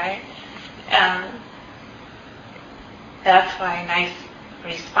happens, right? That's why a nice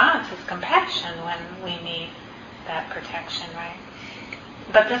response is compassion when we need that protection, right?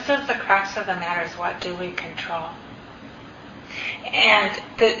 But this is the crux of the matter, is what do we control? And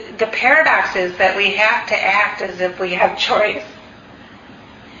the paradox is that we have to act as if we have choice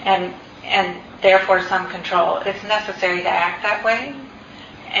and therefore some control. It's necessary to act that way,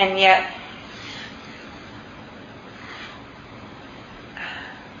 and yet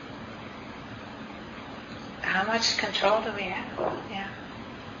how much control do we have? Yeah.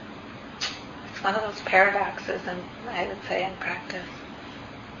 It's one of those paradoxes, I would say, in practice.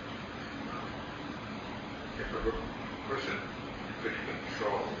 If a person could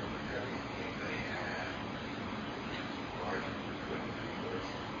control everything they have, why couldn't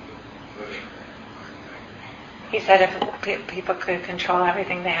be living? He said if people could control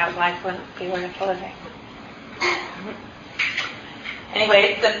everything they have, life wouldn't be worth living.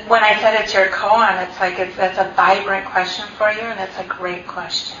 Anyway, when I said it's your koan, that's a vibrant question for you, and it's a great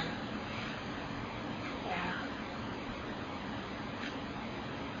question. Yeah.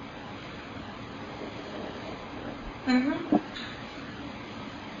 Mm-hmm.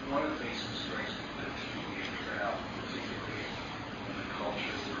 One of the things that strikes me that we figure out, particularly in the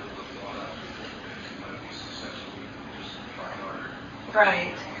culture where we're brought up, is you want to be successful, just try harder.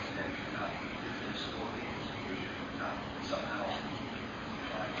 Right. And not your disabilities, because you're not somehow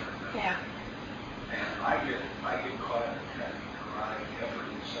trying harder. Yeah. And I get caught in that neurotic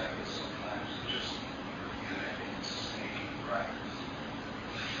effort inside this sometimes, just connecting the same practice.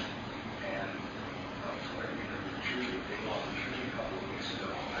 And retreat, a couple of weeks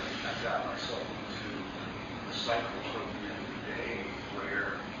ago, I got myself into a cycle toward the end of the day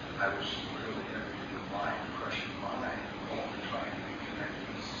where I was really having to mind, crushing mind, only trying to be connected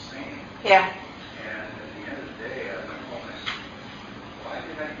and sustained. Yeah. And at the end of the day, I went home and I said, why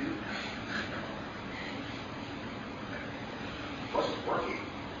did I do that? It wasn't working.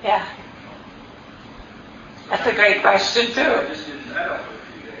 Yeah. That's a great question, too. I just did that for a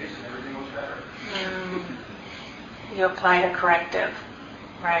few days and everything was better. You applied a corrective,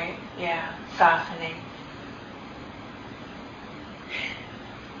 right? Yeah, softening.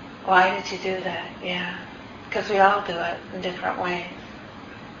 Why did you do that? Yeah, because we all do it in different ways.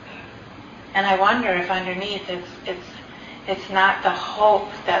 And I wonder if underneath it's not the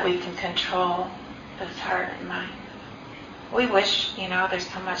hope that we can control this heart and mind. We wish, there's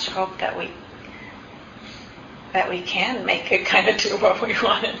so much hope that we can make it kind of do what we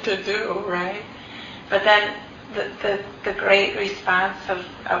want it to do, right? But then the great response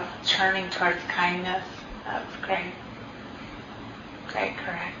of turning towards kindness. That's great. Great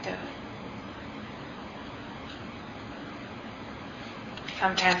corrective.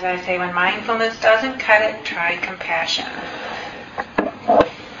 Sometimes I say, when mindfulness doesn't cut it, try compassion.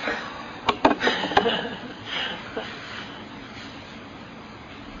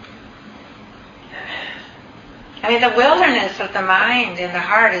 I mean, the wilderness of the mind and the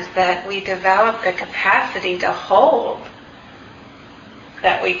heart is that we develop the capacity to hold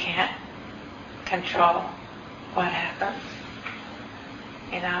that we can't control what happens.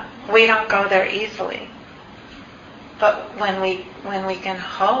 We don't go there easily. But when we can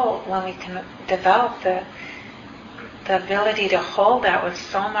hold, when we can develop the ability to hold that with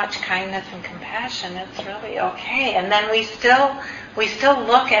so much kindness and compassion, it's really okay. And then we still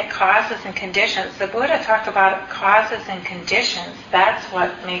look at causes and conditions. The Buddha talked about causes and conditions. That's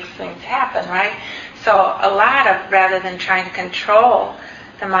what makes things happen, right? So a lot of, rather than trying to control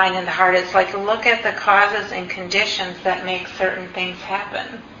the mind and the heart, it's like look at the causes and conditions that make certain things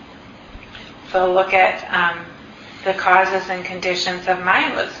happen. So look at the causes and conditions of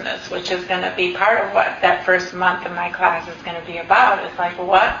mindlessness, which is going to be part of what that first month of my class is going to be about. It's like,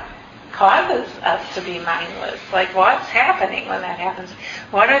 what causes us to be mindless? Like, what's happening when that happens?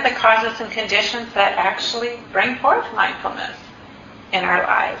 What are the causes and conditions that actually bring forth mindfulness in our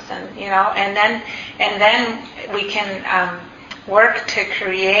lives? And then we can work to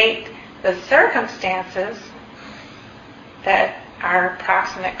create the circumstances that are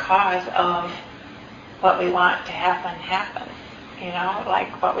proximate cause of what we want to happen, like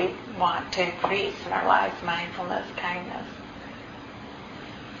what we want to increase in our lives, mindfulness, kindness.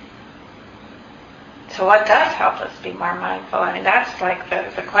 So what does help us be more mindful? I mean, that's like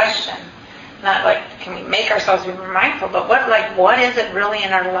the question. Not like, can we make ourselves be more mindful, but what is it really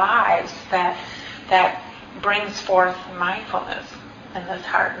in our lives that brings forth mindfulness in this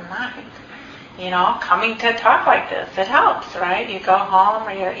heart and mind? Coming to talk like this, it helps, right? You go home,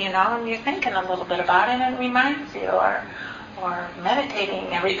 or and you're thinking a little bit about it, and it reminds you, or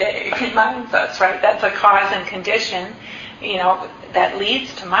meditating every day reminds us, right? That's a cause and condition, that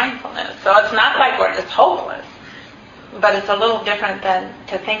leads to mindfulness. So it's not like we're just hopeless, but it's a little different than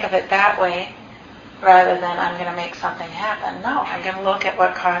to think of it that way, rather than I'm going to make something happen. No, I'm going to look at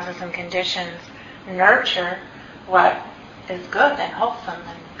what causes and conditions nurture what is good and wholesome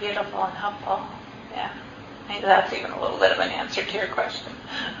and beautiful and helpful. Yeah. Maybe that's even a little bit of an answer to your question.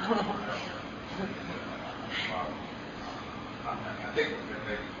 I think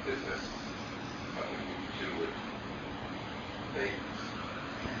this has something to do with faith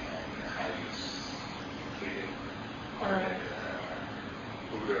and how you see it.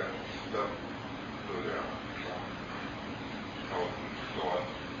 Buddha thought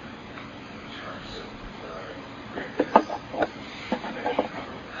in terms of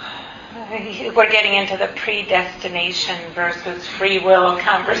we're getting into the predestination versus free will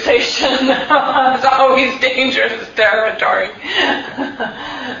conversation. It's always dangerous territory.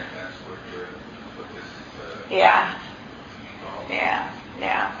 Yeah.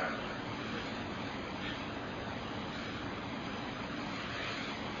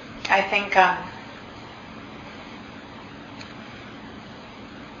 I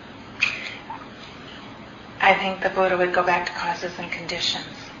think the Buddha would go back to causes and conditions.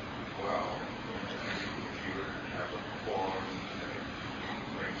 Well, if you have a form that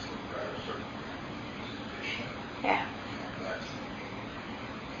brings about a certain condition, yeah, that's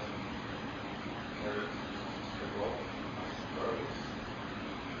the goal, I suppose.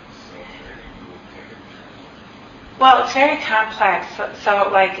 So maybe you will take it. Well, it's very complex. So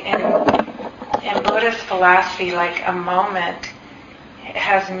like in Buddhist philosophy, like a moment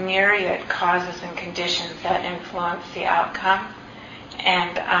has myriad causes and conditions that influence the outcome.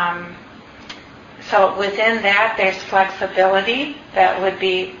 And so within that, there's flexibility that would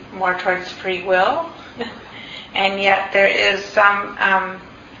be more towards free will. And yet there is some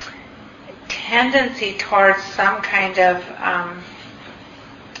tendency towards some kind of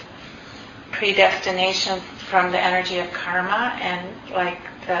predestination from the energy of karma, and like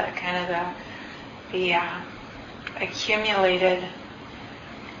the kind of the accumulated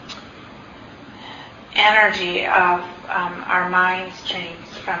energy of our mind streams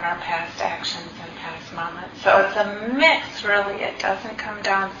from our past actions and past moments. So it's a mix, really. It doesn't come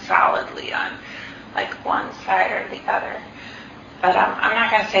down solidly on like one side or the other. But I'm not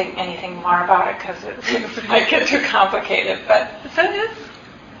going to say anything more about it because it might get too complicated. But so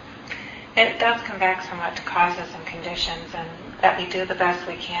it does come back somewhat to causes and conditions, and that we do the best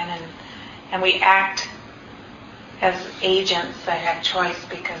we can, and we act as agents that have choice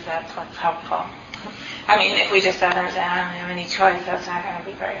because that's what's helpful. I mean, if we just said, I don't have any choice, that's not going to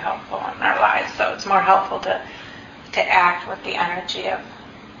be very helpful in our lives. So it's more helpful to act with the energy of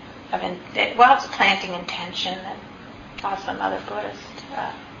it's planting intention, and also another Buddhist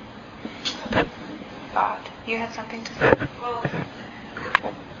thought. You had something to say? Well,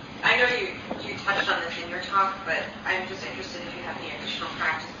 I know you touched on this in your talk, but I'm just interested if you have any additional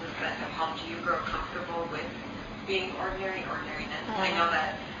practices that have helped you grow comfortable with being ordinariness. Mm-hmm. I know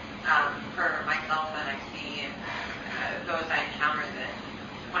that for myself, and I see those I encounter, that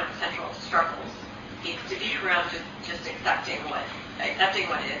one of the central struggles needs to be around just accepting what is,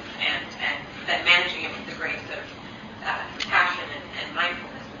 and then managing it with the grace of compassion and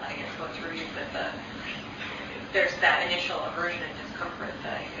mindfulness, and letting it go through you. But there's that initial aversion and discomfort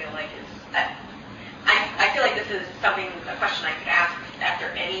that I feel like is. I feel like this is a question I could ask after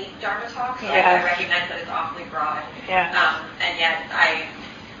any Dharma talk. So I recognize that it's awfully broad. Yeah. And yet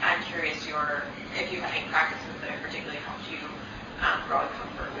I'm curious if you have any practices that have particularly helped you grow in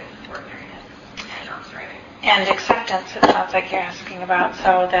comfort with ordinariness and non-striving. And acceptance, it sounds like you're asking about,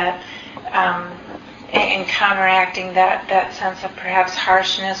 so that in counteracting that sense of perhaps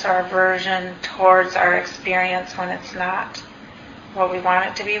harshness or aversion towards our experience when it's not what we want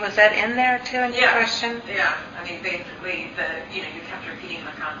it to be. Was that in there too in your question? Yeah. I mean, basically, you kept repeating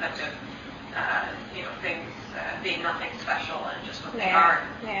the concept of things being nothing special and just what they are.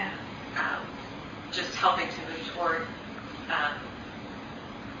 Yeah. Just helping to move toward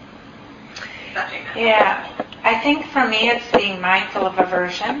accepting that. Yeah. I think for me it's being mindful of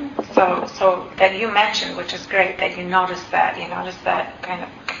aversion. So that you mentioned, which is great, that you notice that. You notice that kind of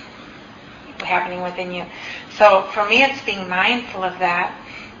happening within you. So for me it's being mindful of that.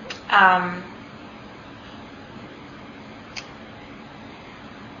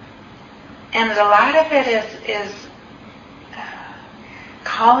 And a lot of it is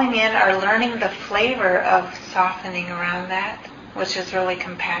calling in or learning the flavor of softening around that, which is really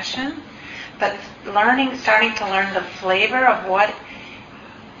compassion. But starting to learn the flavor of what,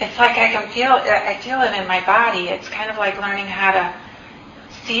 it's like I feel it in my body. It's kind of like learning how to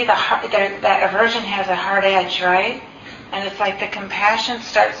see that aversion has a hard edge, right? And it's like the compassion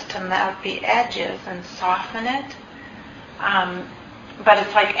starts to melt the edges and soften it. But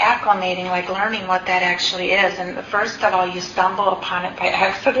it's like acclimating, like learning what that actually is. And first of all, you stumble upon it by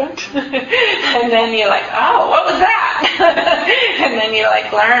accident. And then you're like, oh, what was that? And then you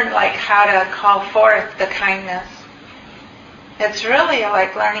learn how to call forth the kindness. It's really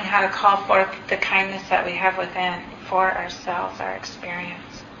like learning how to call forth the kindness that we have within for ourselves, our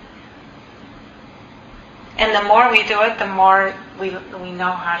experience. And the more we do it, the more we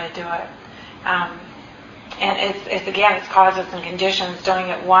know how to do it. And it's causes and conditions. Doing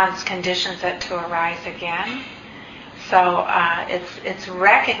it once conditions it to arise again. So it's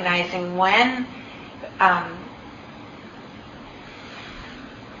recognizing when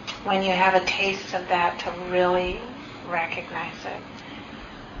you have a taste of that, to really recognize it.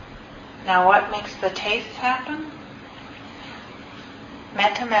 Now, what makes the taste happen?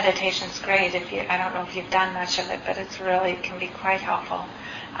 Metta meditation's great. I don't know if you've done much of it, but it can be quite helpful.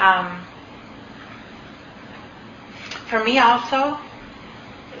 For me also,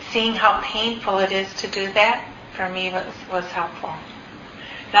 seeing how painful it is to do that, for me was helpful.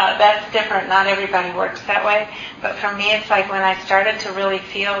 Now, that's different. Not everybody works that way. But for me, it's like when I started to really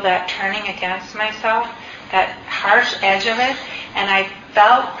feel that turning against myself, that harsh edge of it, and I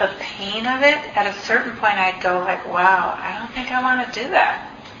felt the pain of it, at a certain point I'd go wow, I don't think I want to do that,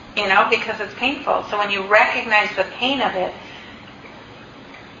 because it's painful. So when you recognize the pain of it,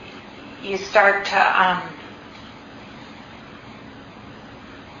 you start to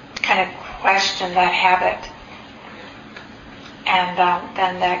kind of question that habit, and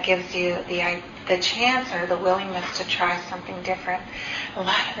then that gives you the chance or the willingness to try something different. A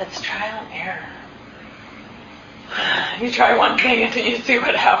lot of it's trial and error. You try one thing and then you see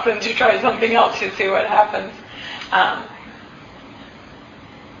what happens. You try something else, you see what happens.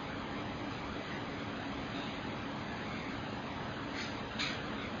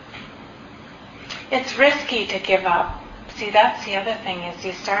 It's risky to give up. See, that's the other thing, is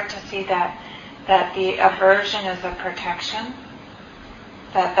you start to see that the aversion is a protection.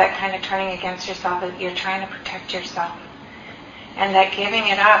 That kind of turning against yourself, that you're trying to protect yourself. And that giving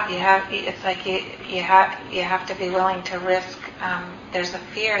it up, you have to be willing to risk. There's a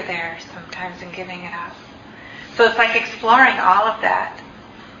fear there sometimes in giving it up. So it's like exploring all of that.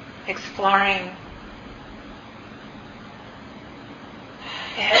 Exploring.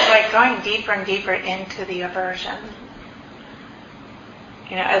 It's like going deeper and deeper into the aversion.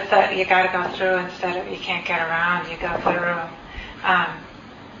 It's that you got to go through instead of you can't get around. You go through.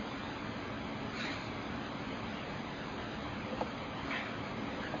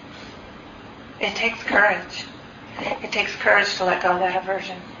 It takes courage. It takes courage to let go of that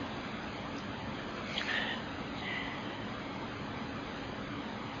aversion.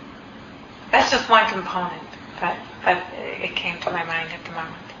 That's just one component, but it came to my mind at the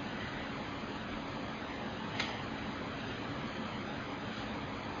moment.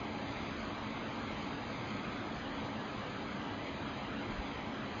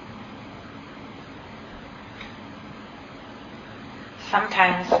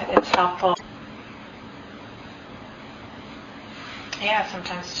 Sometimes it's helpful. Yeah,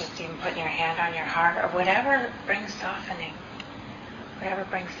 sometimes just even putting your hand on your heart or whatever brings softening. Whatever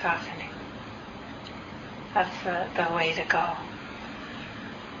brings softening. That's the way to go.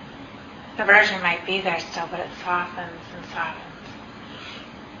 The aversion might be there still, but it softens and softens.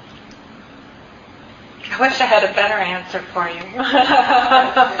 I wish I had a better answer for you.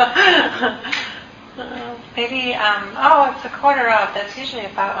 Maybe, it's a 1:15. That's usually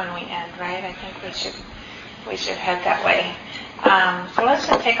about when we end, right? I think we should head that way. So let's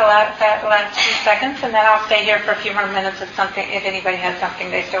just take that last few seconds, and then I'll stay here for a few more minutes if anybody has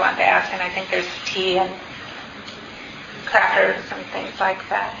something they still want to ask. And I think there's tea and crackers and things like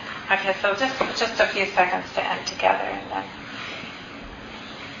that. Okay, so just a few seconds to end together, and then.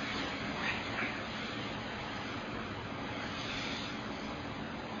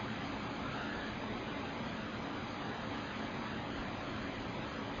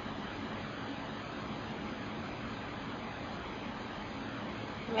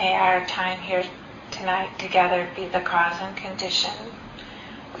 May our time here tonight together be the cause and condition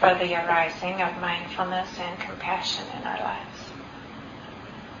for the arising of mindfulness and compassion in our lives.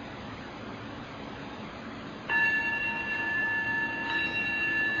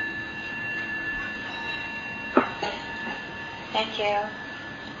 Thank you.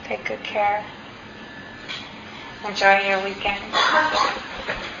 Take good care. Enjoy your weekend.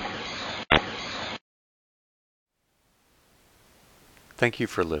 Thank you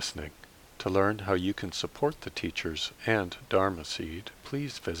for listening. To learn how you can support the teachers and Dharma Seed,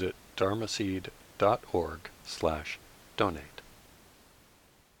 please visit dharmaseed.org/donate.